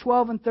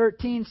 6:12 and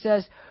 13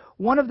 says,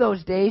 one of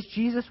those days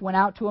Jesus went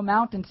out to a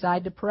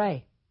mountainside to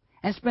pray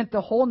and spent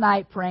the whole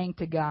night praying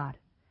to God.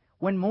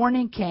 When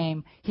morning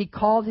came, he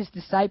called his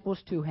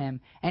disciples to him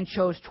and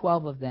chose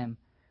 12 of them,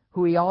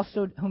 whom he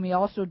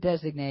also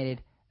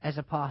designated as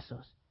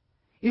apostles.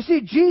 You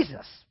see,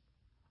 Jesus,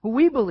 who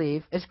we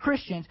believe as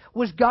Christians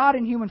was God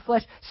in human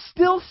flesh,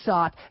 still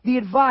sought the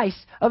advice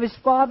of his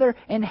Father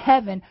in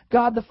heaven,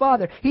 God the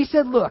Father. He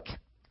said, look,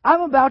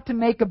 I'm about to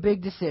make a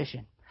big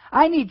decision.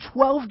 I need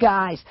 12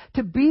 guys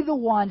to be the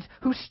ones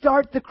who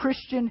start the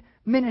Christian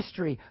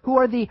ministry, who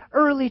are the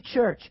early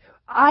church.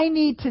 I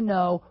need to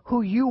know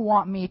who you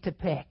want me to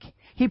pick.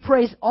 He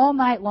prays all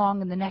night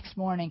long, and the next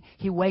morning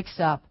he wakes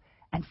up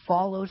and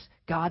follows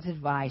God's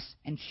advice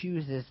and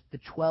chooses the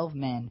 12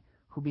 men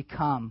who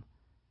become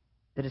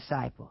the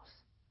disciples.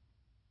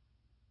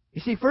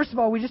 You see, first of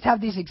all, we just have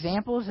these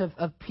examples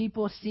of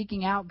people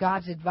seeking out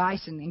God's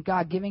advice and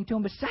God giving to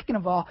them. But second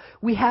of all,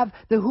 we have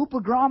the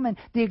hupogrammon,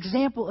 the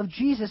example of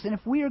Jesus. And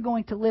if we are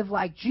going to live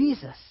like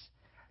Jesus,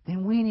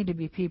 then we need to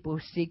be people who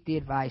seek the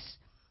advice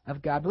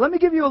of God. But let me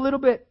give you a little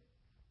bit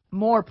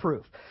more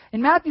proof.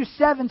 In Matthew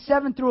 7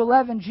 through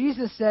 11,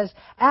 Jesus says,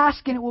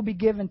 ask and it will be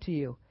given to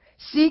you.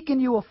 Seek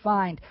and you will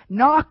find.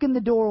 Knock and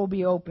the door will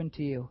be opened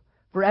to you.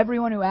 For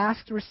everyone who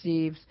asks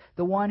receives,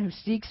 the one who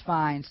seeks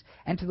finds,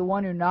 and to the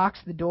one who knocks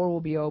the door will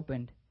be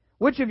opened.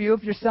 Which of you,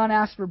 if your son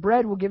asks for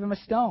bread, will give him a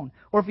stone?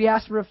 Or if he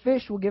asks for a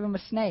fish, will give him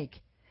a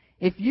snake?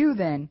 If you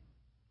then,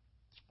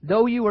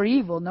 though you are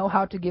evil, know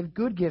how to give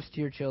good gifts to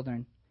your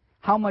children,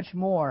 how much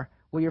more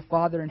will your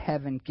Father in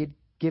heaven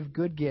give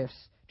good gifts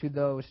to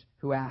those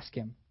who ask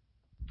him?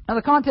 Now,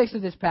 the context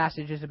of this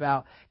passage is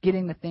about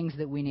getting the things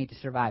that we need to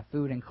survive,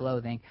 food and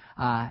clothing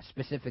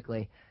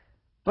specifically.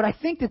 But I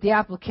think that the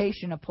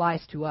application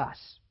applies to us.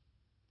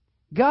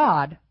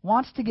 God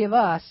wants to give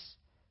us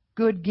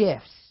good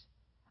gifts.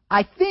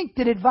 I think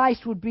that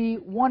advice would be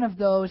one of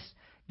those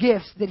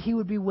gifts that he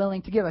would be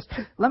willing to give us.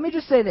 Let me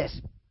just say this.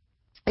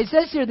 It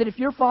says here that if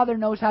your Father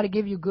knows how to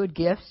give you good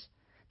gifts,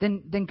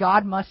 then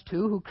God must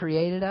too, who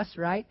created us,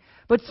 right?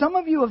 But some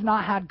of you have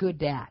not had good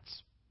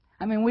dads.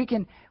 I mean, we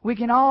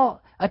can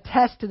all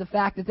attest to the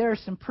fact that there are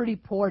some pretty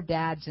poor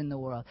dads in the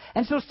world.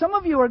 And so some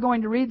of you are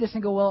going to read this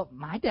and go, well,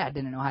 my dad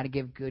didn't know how to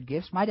give good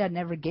gifts. My dad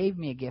never gave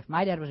me a gift.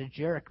 My dad was a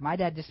jerk. My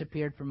dad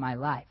disappeared from my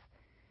life.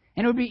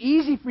 And it would be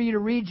easy for you to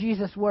read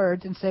Jesus'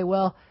 words and say,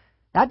 well,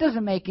 that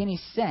doesn't make any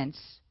sense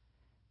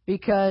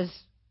because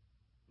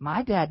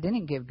my dad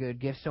didn't give good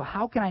gifts, so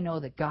how can I know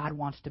that God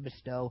wants to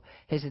bestow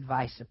His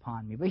advice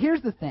upon me? But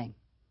here's the thing.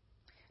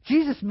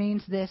 Jesus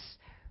means this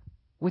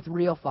with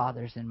real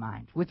fathers in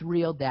mind, with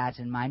real dads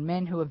in mind,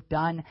 men who have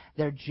done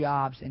their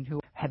jobs and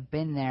who have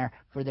been there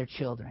for their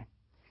children.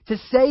 To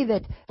say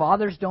that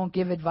fathers don't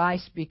give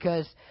advice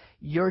because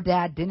your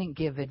dad didn't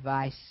give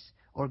advice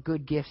or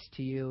good gifts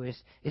to you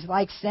is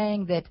like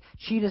saying that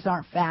cheetahs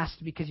aren't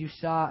fast because you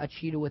saw a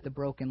cheetah with a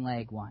broken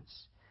leg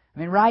once. I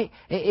mean, right?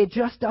 It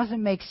just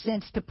doesn't make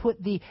sense to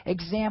put the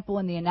example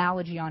and the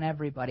analogy on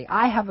everybody.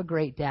 I have a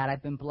great dad.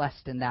 I've been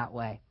blessed in that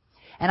way.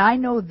 And I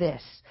know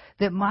this,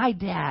 that my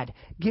dad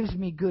gives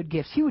me good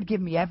gifts. He would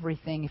give me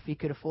everything if he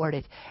could afford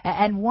it.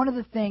 And one of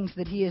the things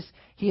that he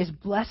has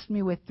blessed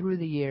me with through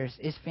the years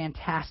is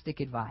fantastic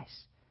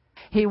advice.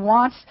 He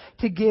wants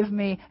to give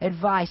me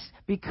advice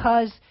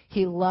because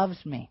he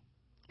loves me.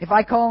 If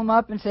I call him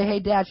up and say, hey,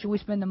 Dad, should we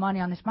spend the money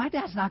on this? My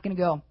dad's not going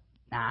to go,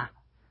 nah,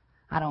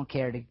 I don't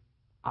care to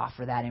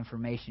offer that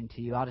information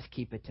to you. I'll just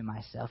keep it to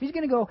myself. He's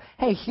going to go,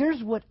 hey,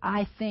 here's what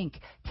I think.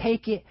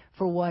 Take it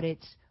for what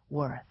it's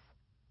worth.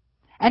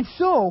 And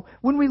so,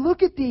 when we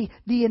look at the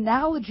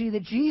analogy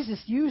that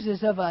Jesus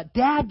uses of a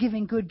dad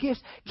giving good gifts,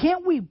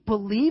 can't we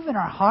believe in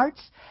our hearts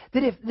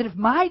that if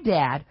my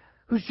dad,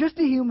 who's just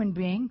a human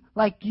being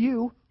like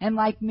you and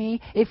like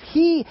me, if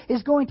he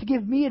is going to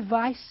give me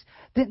advice,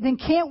 then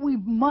can't we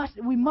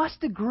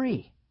must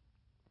agree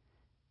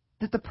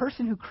that the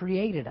person who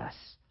created us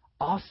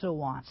also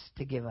wants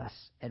to give us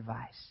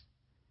advice.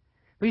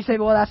 But you say,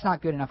 well, that's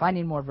not good enough. I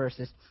need more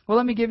verses. Well,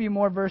 let me give you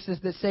more verses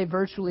that say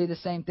virtually the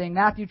same thing.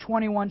 Matthew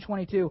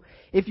 21:22.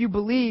 If you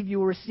believe, you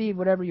will receive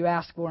whatever you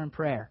ask for in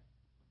prayer.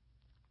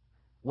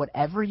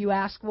 Whatever you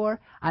ask for,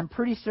 I'm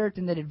pretty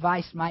certain that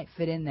advice might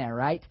fit in there,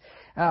 right?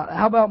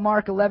 How about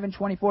Mark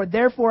 11:24?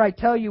 Therefore, I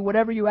tell you,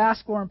 whatever you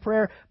ask for in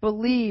prayer,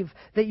 believe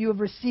that you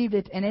have received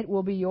it, and it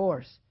will be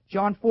yours.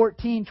 John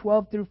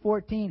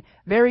 14:12-14.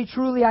 Very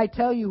truly I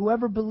tell you,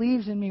 whoever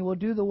believes in me will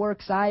do the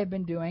works I have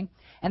been doing,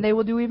 and they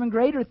will do even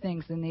greater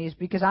things than these,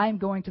 because I am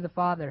going to the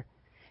Father.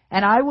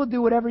 And I will do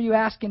whatever you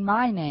ask in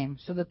my name,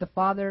 so that the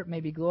Father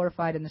may be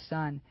glorified in the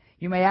Son.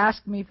 You may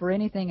ask me for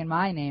anything in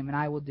my name, and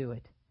I will do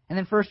it. And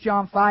then 1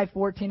 John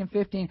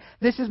 5:14-15.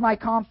 This is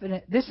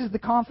the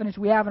confidence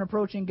we have in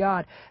approaching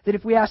God, that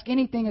if we ask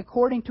anything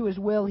according to His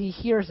will, He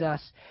hears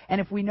us. And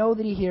if we know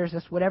that He hears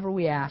us, whatever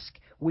we ask,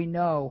 we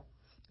know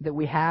that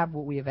we have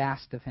what we have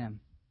asked of Him.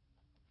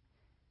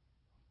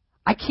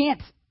 I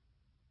can't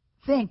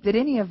think that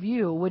any of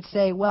you would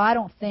say, well, I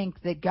don't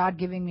think that God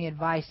giving me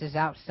advice is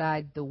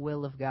outside the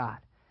will of God.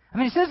 I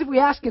mean, it says if we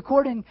ask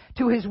according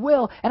to His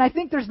will, and I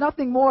think there's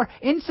nothing more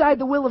inside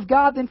the will of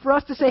God than for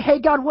us to say,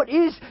 hey, God, what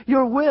is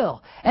your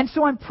will? And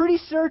so I'm pretty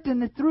certain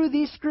that through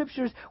these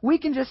scriptures, we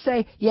can just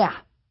say, yeah,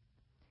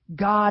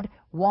 God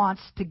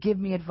wants to give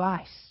me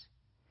advice.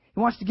 He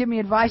wants to give me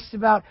advice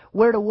about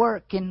where to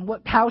work and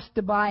what house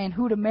to buy and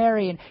who to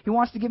marry. And He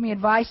wants to give me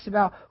advice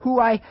about who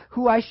I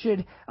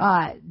should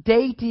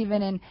date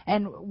even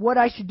and what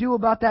I should do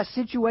about that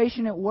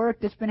situation at work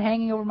that's been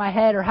hanging over my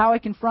head, or how I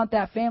confront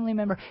that family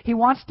member. He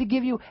wants to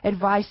give you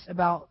advice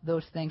about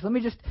those things. Let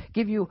me just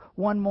give you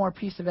one more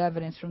piece of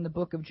evidence from the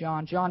book of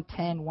John. John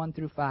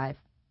 10:1-5.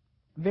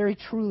 Very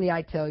truly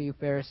I tell you,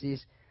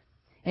 Pharisees,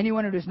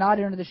 anyone who does not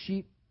enter the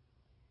sheep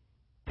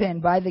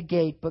pen by the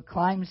gate, but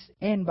climbs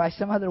in by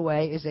some other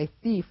way, is a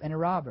thief and a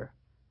robber.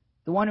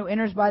 The one who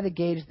enters by the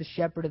gate is the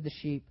shepherd of the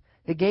sheep.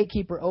 The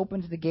gatekeeper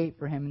opens the gate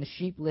for him, and the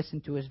sheep listen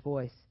to his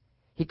voice.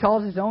 He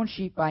calls his own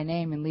sheep by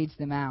name and leads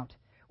them out.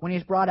 When he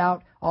has brought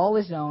out all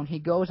his own, he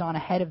goes on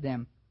ahead of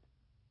them,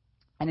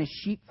 and his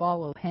sheep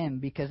follow him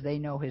because they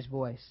know his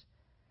voice.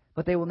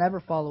 But they will never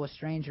follow a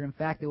stranger. In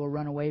fact, they will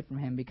run away from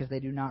him because they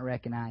do not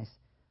recognize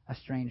a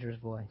stranger's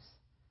voice.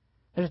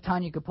 There's a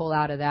ton you could pull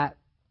out of that.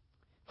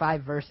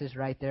 5 verses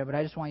right there, but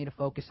I just want you to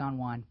focus on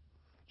one.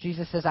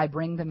 Jesus says, I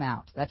bring them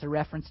out. That's a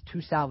reference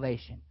to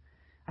salvation.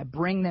 I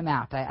bring them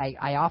out.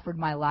 I offered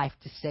my life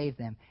to save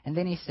them. And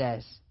then He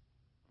says,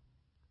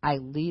 I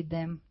lead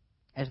them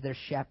as their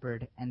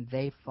shepherd, and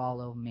they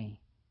follow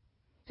me.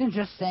 He isn't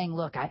just saying,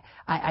 look,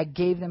 I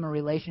gave them a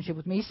relationship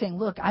with me. He's saying,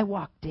 look, I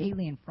walk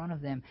daily in front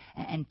of them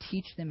and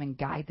teach them and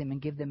guide them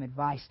and give them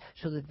advice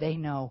so that they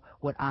know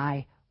what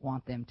I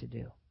want them to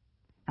do.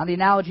 Now, the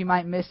analogy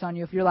might miss on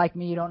you. If you're like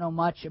me, you don't know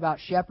much about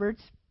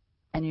shepherds,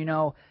 and you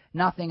know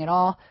nothing at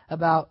all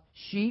about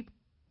sheep.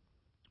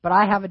 But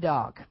I have a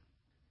dog.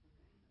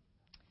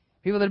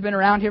 People that have been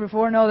around here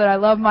before know that I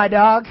love my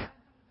dog.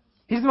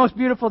 He's the most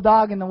beautiful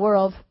dog in the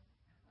world.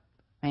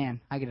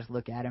 Man, I can just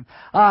look at him.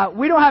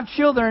 We don't have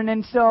children,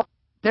 and so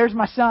there's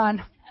my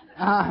son.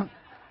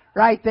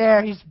 Right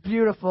there. He's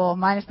beautiful,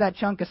 minus that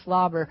chunk of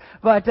slobber.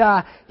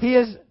 But he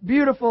is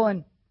beautiful,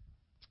 and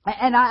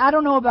And I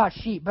don't know about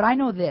sheep, but I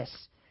know this.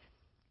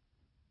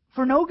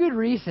 For no good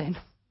reason,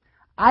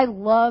 I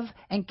love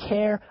and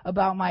care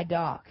about my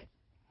dog.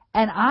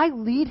 And I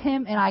lead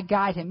him and I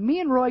guide him. Me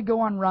and Roy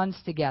go on runs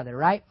together,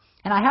 right?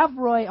 And I have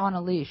Roy on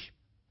a leash.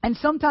 And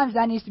sometimes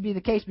that needs to be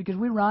the case because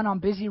we run on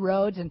busy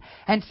roads,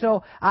 and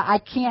so I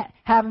can't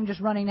have him just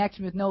running next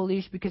to me with no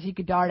leash because he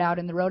could dart out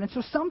in the road. And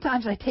so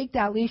sometimes I take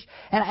that leash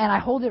and I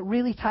hold it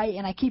really tight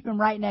and I keep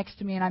him right next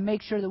to me and I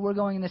make sure that we're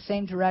going in the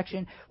same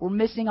direction. We're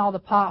missing all the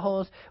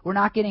potholes. We're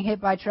not getting hit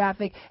by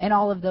traffic and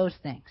all of those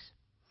things.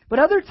 But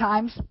other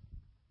times,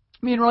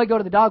 me and Roy go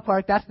to the dog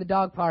park. That's the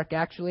dog park,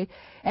 actually.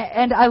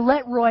 And I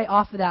let Roy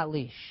off of that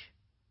leash.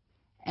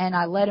 And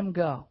I let him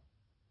go.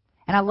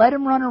 And I let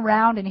him run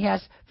around, and he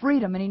has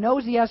freedom, and he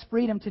knows he has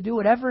freedom to do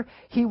whatever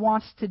he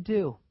wants to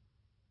do.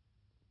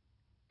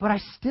 But I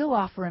still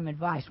offer him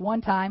advice.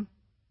 One time,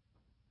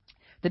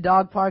 the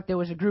dog park, there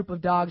was a group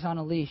of dogs on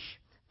a leash.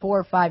 4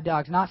 or 5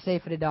 dogs. Not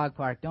safe at a dog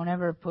park. Don't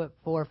ever put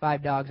 4 or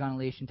 5 dogs on a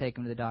leash and take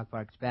them to the dog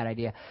park. It's a bad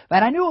idea.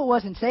 But I knew it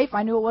wasn't safe.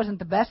 I knew it wasn't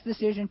the best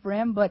decision for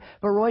him, but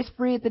Roy's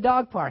free at the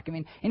dog park. I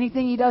mean,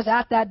 anything he does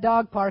at that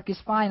dog park is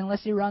fine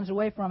unless he runs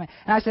away from it.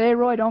 And I said, hey,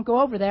 Roy, don't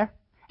go over there.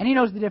 And he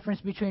knows the difference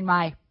between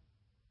my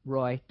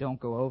Roy, don't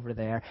go over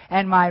there,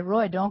 and my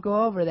Roy, don't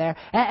go over there.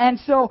 And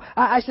so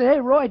I said,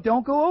 hey, Roy,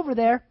 don't go over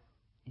there.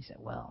 He said,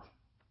 well,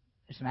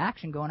 there's some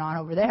action going on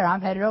over there.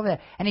 I'm headed over there.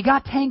 And he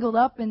got tangled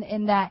up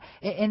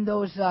in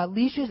those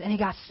leashes, and he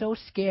got so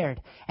scared.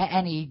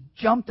 And he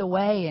jumped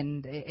away,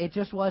 and it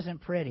just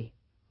wasn't pretty.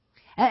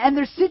 And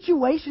there's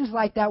situations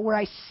like that where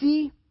I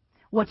see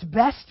what's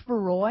best for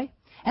Roy.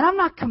 And I'm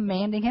not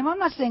commanding him. I'm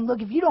not saying,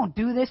 look, if you don't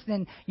do this,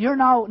 then you're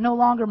no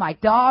longer my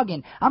dog,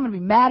 and I'm going to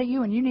be mad at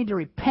you, and you need to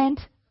repent.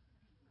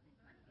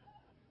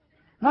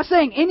 I'm not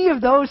saying any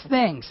of those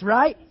things,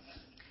 right?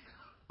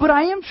 But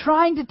I am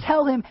trying to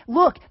tell him,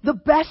 look, the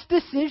best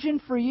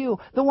decision for you,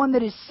 the one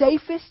that is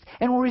safest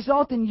and will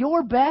result in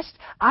your best,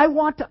 I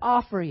want to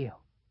offer you.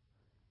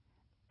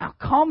 Now,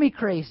 call me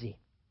crazy,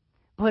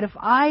 but if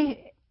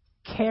I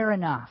care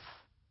enough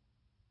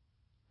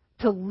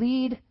to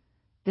lead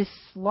this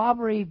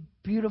slobbery,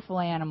 beautiful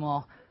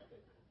animal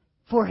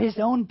for his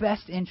own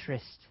best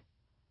interest,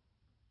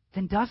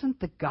 then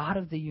doesn't the God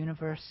of the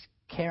universe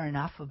care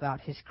enough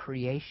about his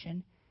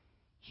creation,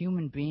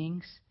 human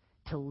beings,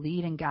 to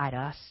lead and guide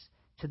us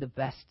to the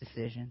best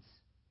decisions?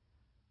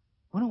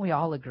 Wouldn't we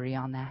all agree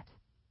on that?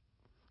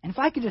 And if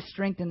I could just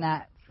strengthen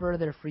that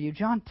further for you,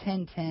 John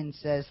 10:10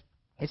 says,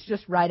 it's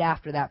just right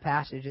after that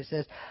passage, it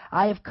says,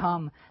 I have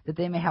come that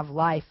they may have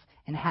life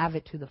and have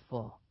it to the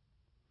full.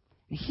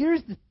 And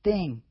here's the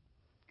thing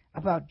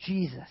about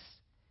Jesus.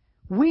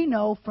 We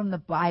know from the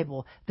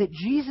Bible that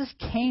Jesus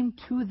came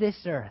to this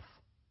earth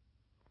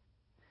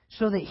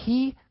so that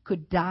he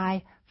could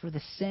die for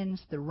the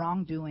sins, the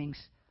wrongdoings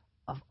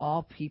of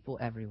all people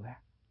everywhere.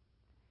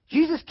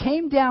 Jesus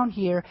came down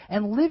here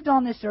and lived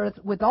on this earth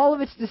with all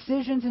of its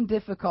decisions and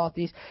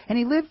difficulties, and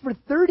he lived for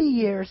 30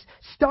 years,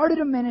 started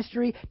a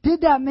ministry,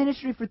 did that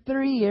ministry for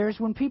 30 years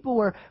when people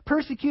were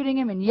persecuting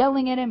him and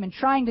yelling at him and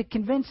trying to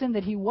convince him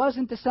that he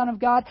wasn't the Son of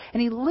God,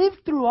 and he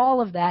lived through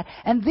all of that,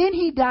 and then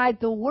he died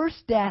the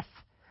worst death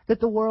that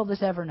the world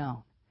has ever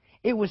known.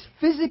 It was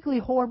physically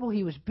horrible.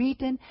 He was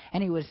beaten,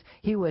 and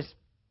he was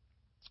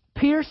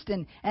pierced,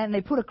 and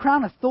they put a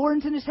crown of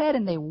thorns in his head,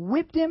 and they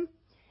whipped him.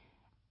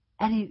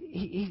 And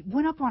he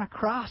went up on a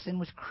cross and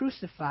was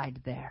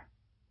crucified there.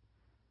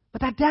 But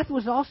that death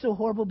was also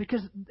horrible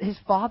because his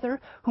Father,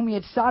 whom he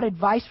had sought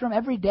advice from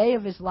every day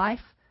of his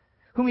life,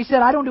 whom he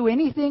said, I don't do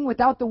anything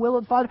without the will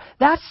of the Father,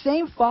 that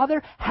same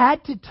Father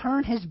had to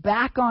turn his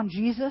back on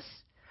Jesus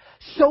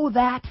so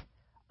that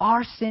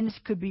our sins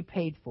could be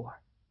paid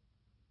for.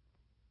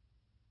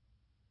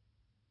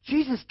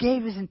 Jesus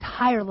gave his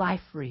entire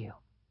life for you.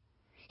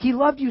 He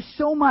loved you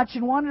so much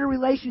and wanted a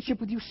relationship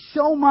with you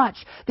so much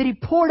that he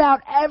poured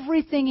out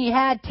everything he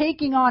had,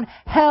 taking on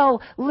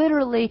hell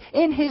literally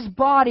in his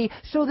body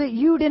so that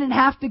you didn't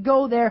have to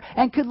go there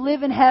and could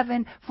live in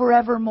heaven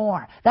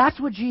forevermore. That's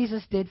what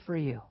Jesus did for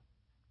you.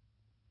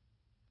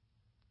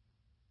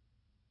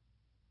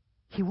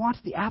 He wants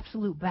the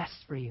absolute best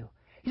for you.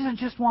 He doesn't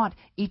just want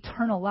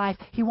eternal life.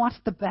 He wants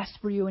the best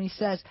for you. And he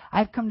says,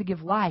 I've come to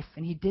give life.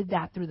 And he did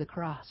that through the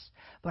cross.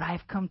 But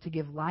I've come to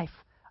give life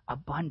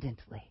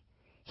abundantly.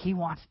 He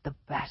wants the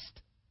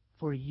best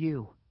for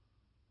you.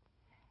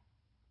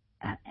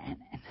 And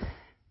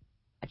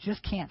I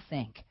just can't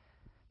think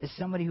that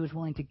somebody who is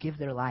willing to give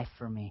their life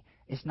for me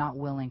is not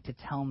willing to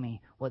tell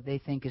me what they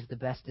think is the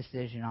best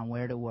decision on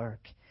where to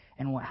work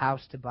and what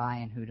house to buy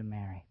and who to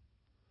marry.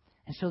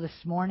 And so this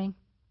morning,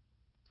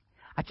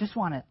 I just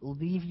want to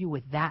leave you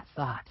with that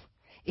thought.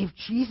 If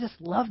Jesus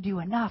loved you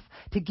enough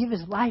to give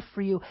his life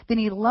for you, then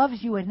he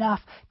loves you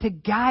enough to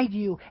guide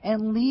you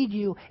and lead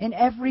you in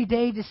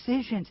everyday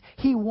decisions.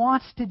 He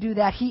wants to do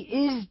that. He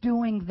is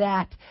doing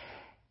that.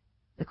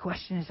 The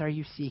question is, are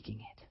you seeking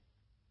it?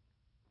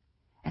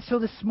 And so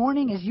this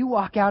morning, as you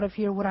walk out of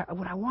here, what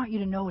I want you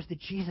to know is that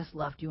Jesus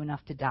loved you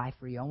enough to die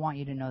for you. I want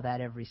you to know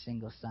that every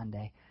single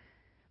Sunday.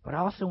 But I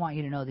also want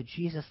you to know that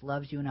Jesus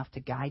loves you enough to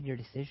guide your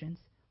decisions.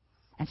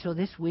 And so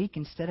this week,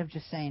 instead of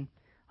just saying,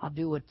 I'll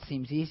do what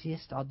seems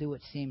easiest, I'll do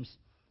what seems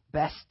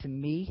best to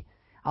me,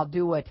 I'll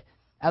do what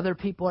other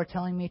people are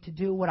telling me to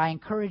do, what I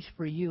encourage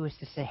for you is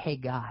to say, hey,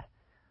 God,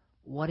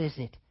 what is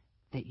it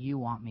that you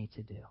want me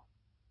to do?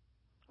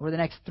 Over the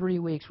next 3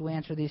 weeks, we'll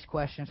answer these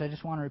questions. I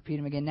just want to repeat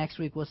them again. Next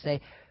week, we'll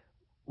say,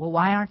 well,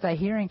 why aren't I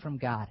hearing from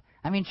God?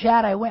 I mean,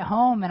 Chad, I went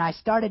home and I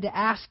started to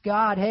ask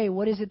God, hey,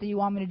 what is it that you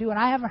want me to do? And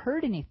I haven't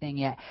heard anything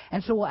yet.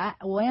 And so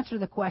we'll answer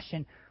the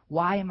question,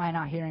 why am I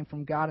not hearing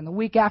from God? And the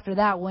week after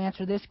that, we'll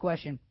answer this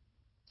question,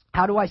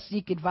 how do I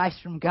seek advice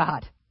from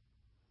God?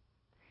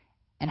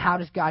 And how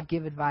does God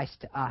give advice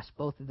to us?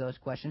 Both of those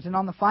questions. And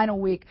on the final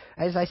week,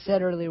 as I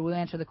said earlier, we'll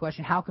answer the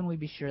question, how can we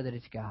be sure that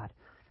it's God?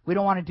 We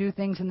don't want to do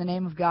things in the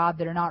name of God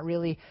that are not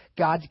really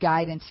God's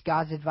guidance,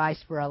 God's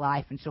advice for our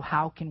life. And so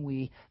how can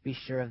we be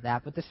sure of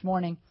that? But this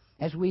morning,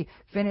 as we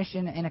finish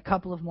in a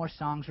couple of more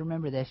songs,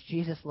 remember this.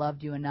 Jesus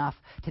loved you enough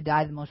to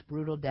die the most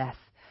brutal death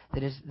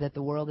that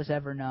the world has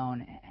ever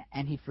known.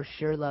 And He for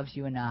sure loves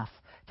you enough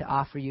to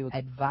offer you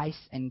advice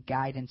and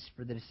guidance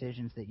for the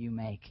decisions that you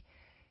make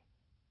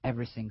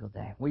every single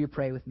day. Will you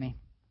pray with me?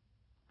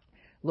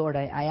 Lord,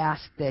 I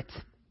ask that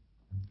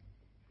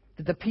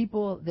the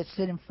people that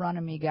sit in front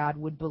of me, God,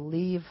 would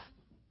believe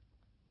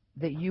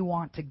that you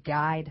want to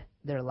guide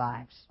their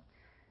lives.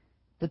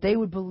 That they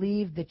would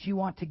believe that you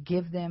want to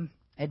give them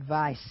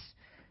advice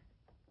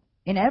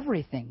in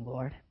everything,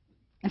 Lord.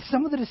 And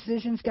some of the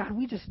decisions, God,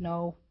 we just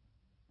know,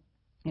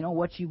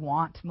 what you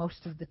want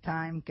most of the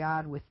time,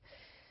 God, with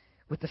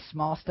the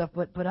small stuff.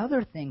 But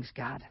other things,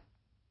 God,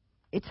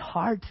 it's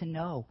hard to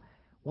know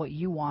what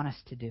you want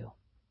us to do.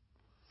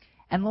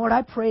 And Lord,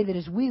 I pray that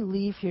as we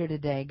leave here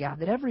today, God,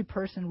 that every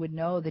person would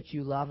know that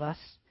you love us.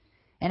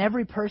 And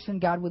every person,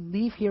 God, would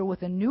leave here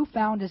with a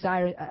newfound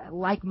desire,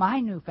 like my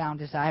newfound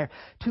desire,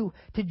 to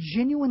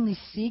genuinely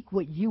seek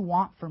what you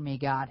want for me,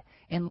 God,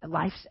 in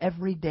life's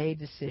everyday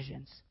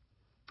decisions.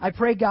 I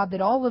pray, God, that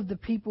all of the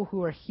people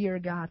who are here,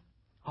 God,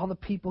 all the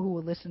people who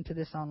will listen to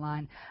this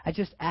online, I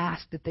just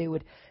ask that they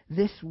would,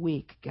 this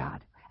week,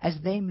 God, as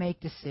they make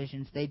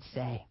decisions, they'd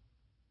say,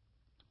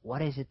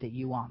 what is it that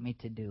you want me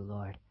to do,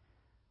 Lord?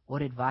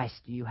 What advice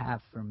do you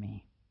have for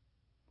me?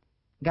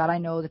 God, I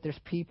know that there's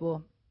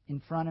people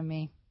in front of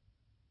me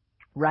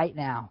right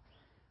now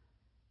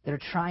that are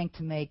trying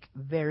to make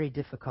very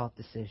difficult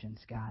decisions,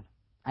 God.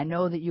 I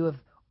know that you have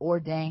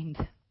ordained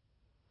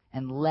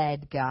and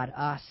led, God,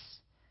 us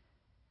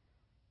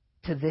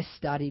to this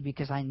study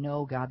because I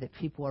know, God, that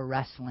people are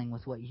wrestling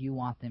with what you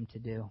want them to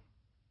do.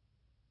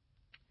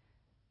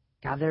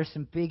 God, there are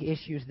some big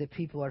issues that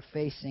people are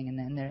facing,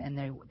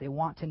 and they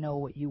want to know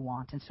what you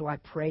want. And so I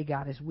pray,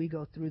 God, as we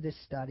go through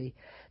this study,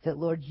 that,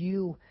 Lord,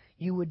 you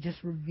would just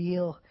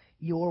reveal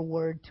your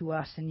word to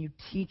us, and you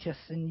teach us,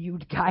 and you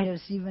guide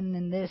us even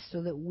in this,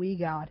 so that we,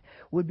 God,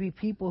 would be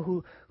people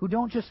who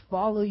don't just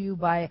follow you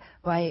by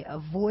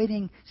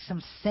avoiding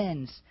some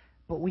sins,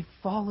 but we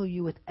follow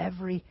you with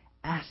every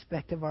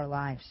aspect of our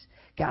lives.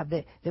 God,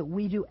 that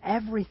we do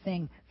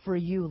everything for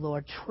you,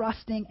 Lord,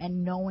 trusting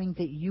and knowing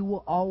that you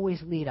will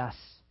always lead us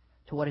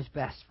to what is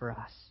best for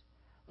us.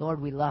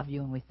 Lord, we love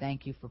you and we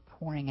thank you for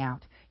pouring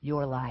out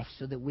your life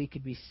so that we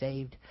could be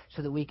saved,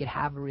 so that we could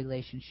have a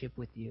relationship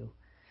with you,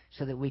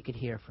 so that we could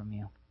hear from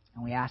you.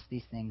 And we ask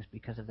these things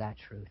because of that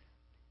truth.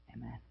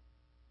 Amen.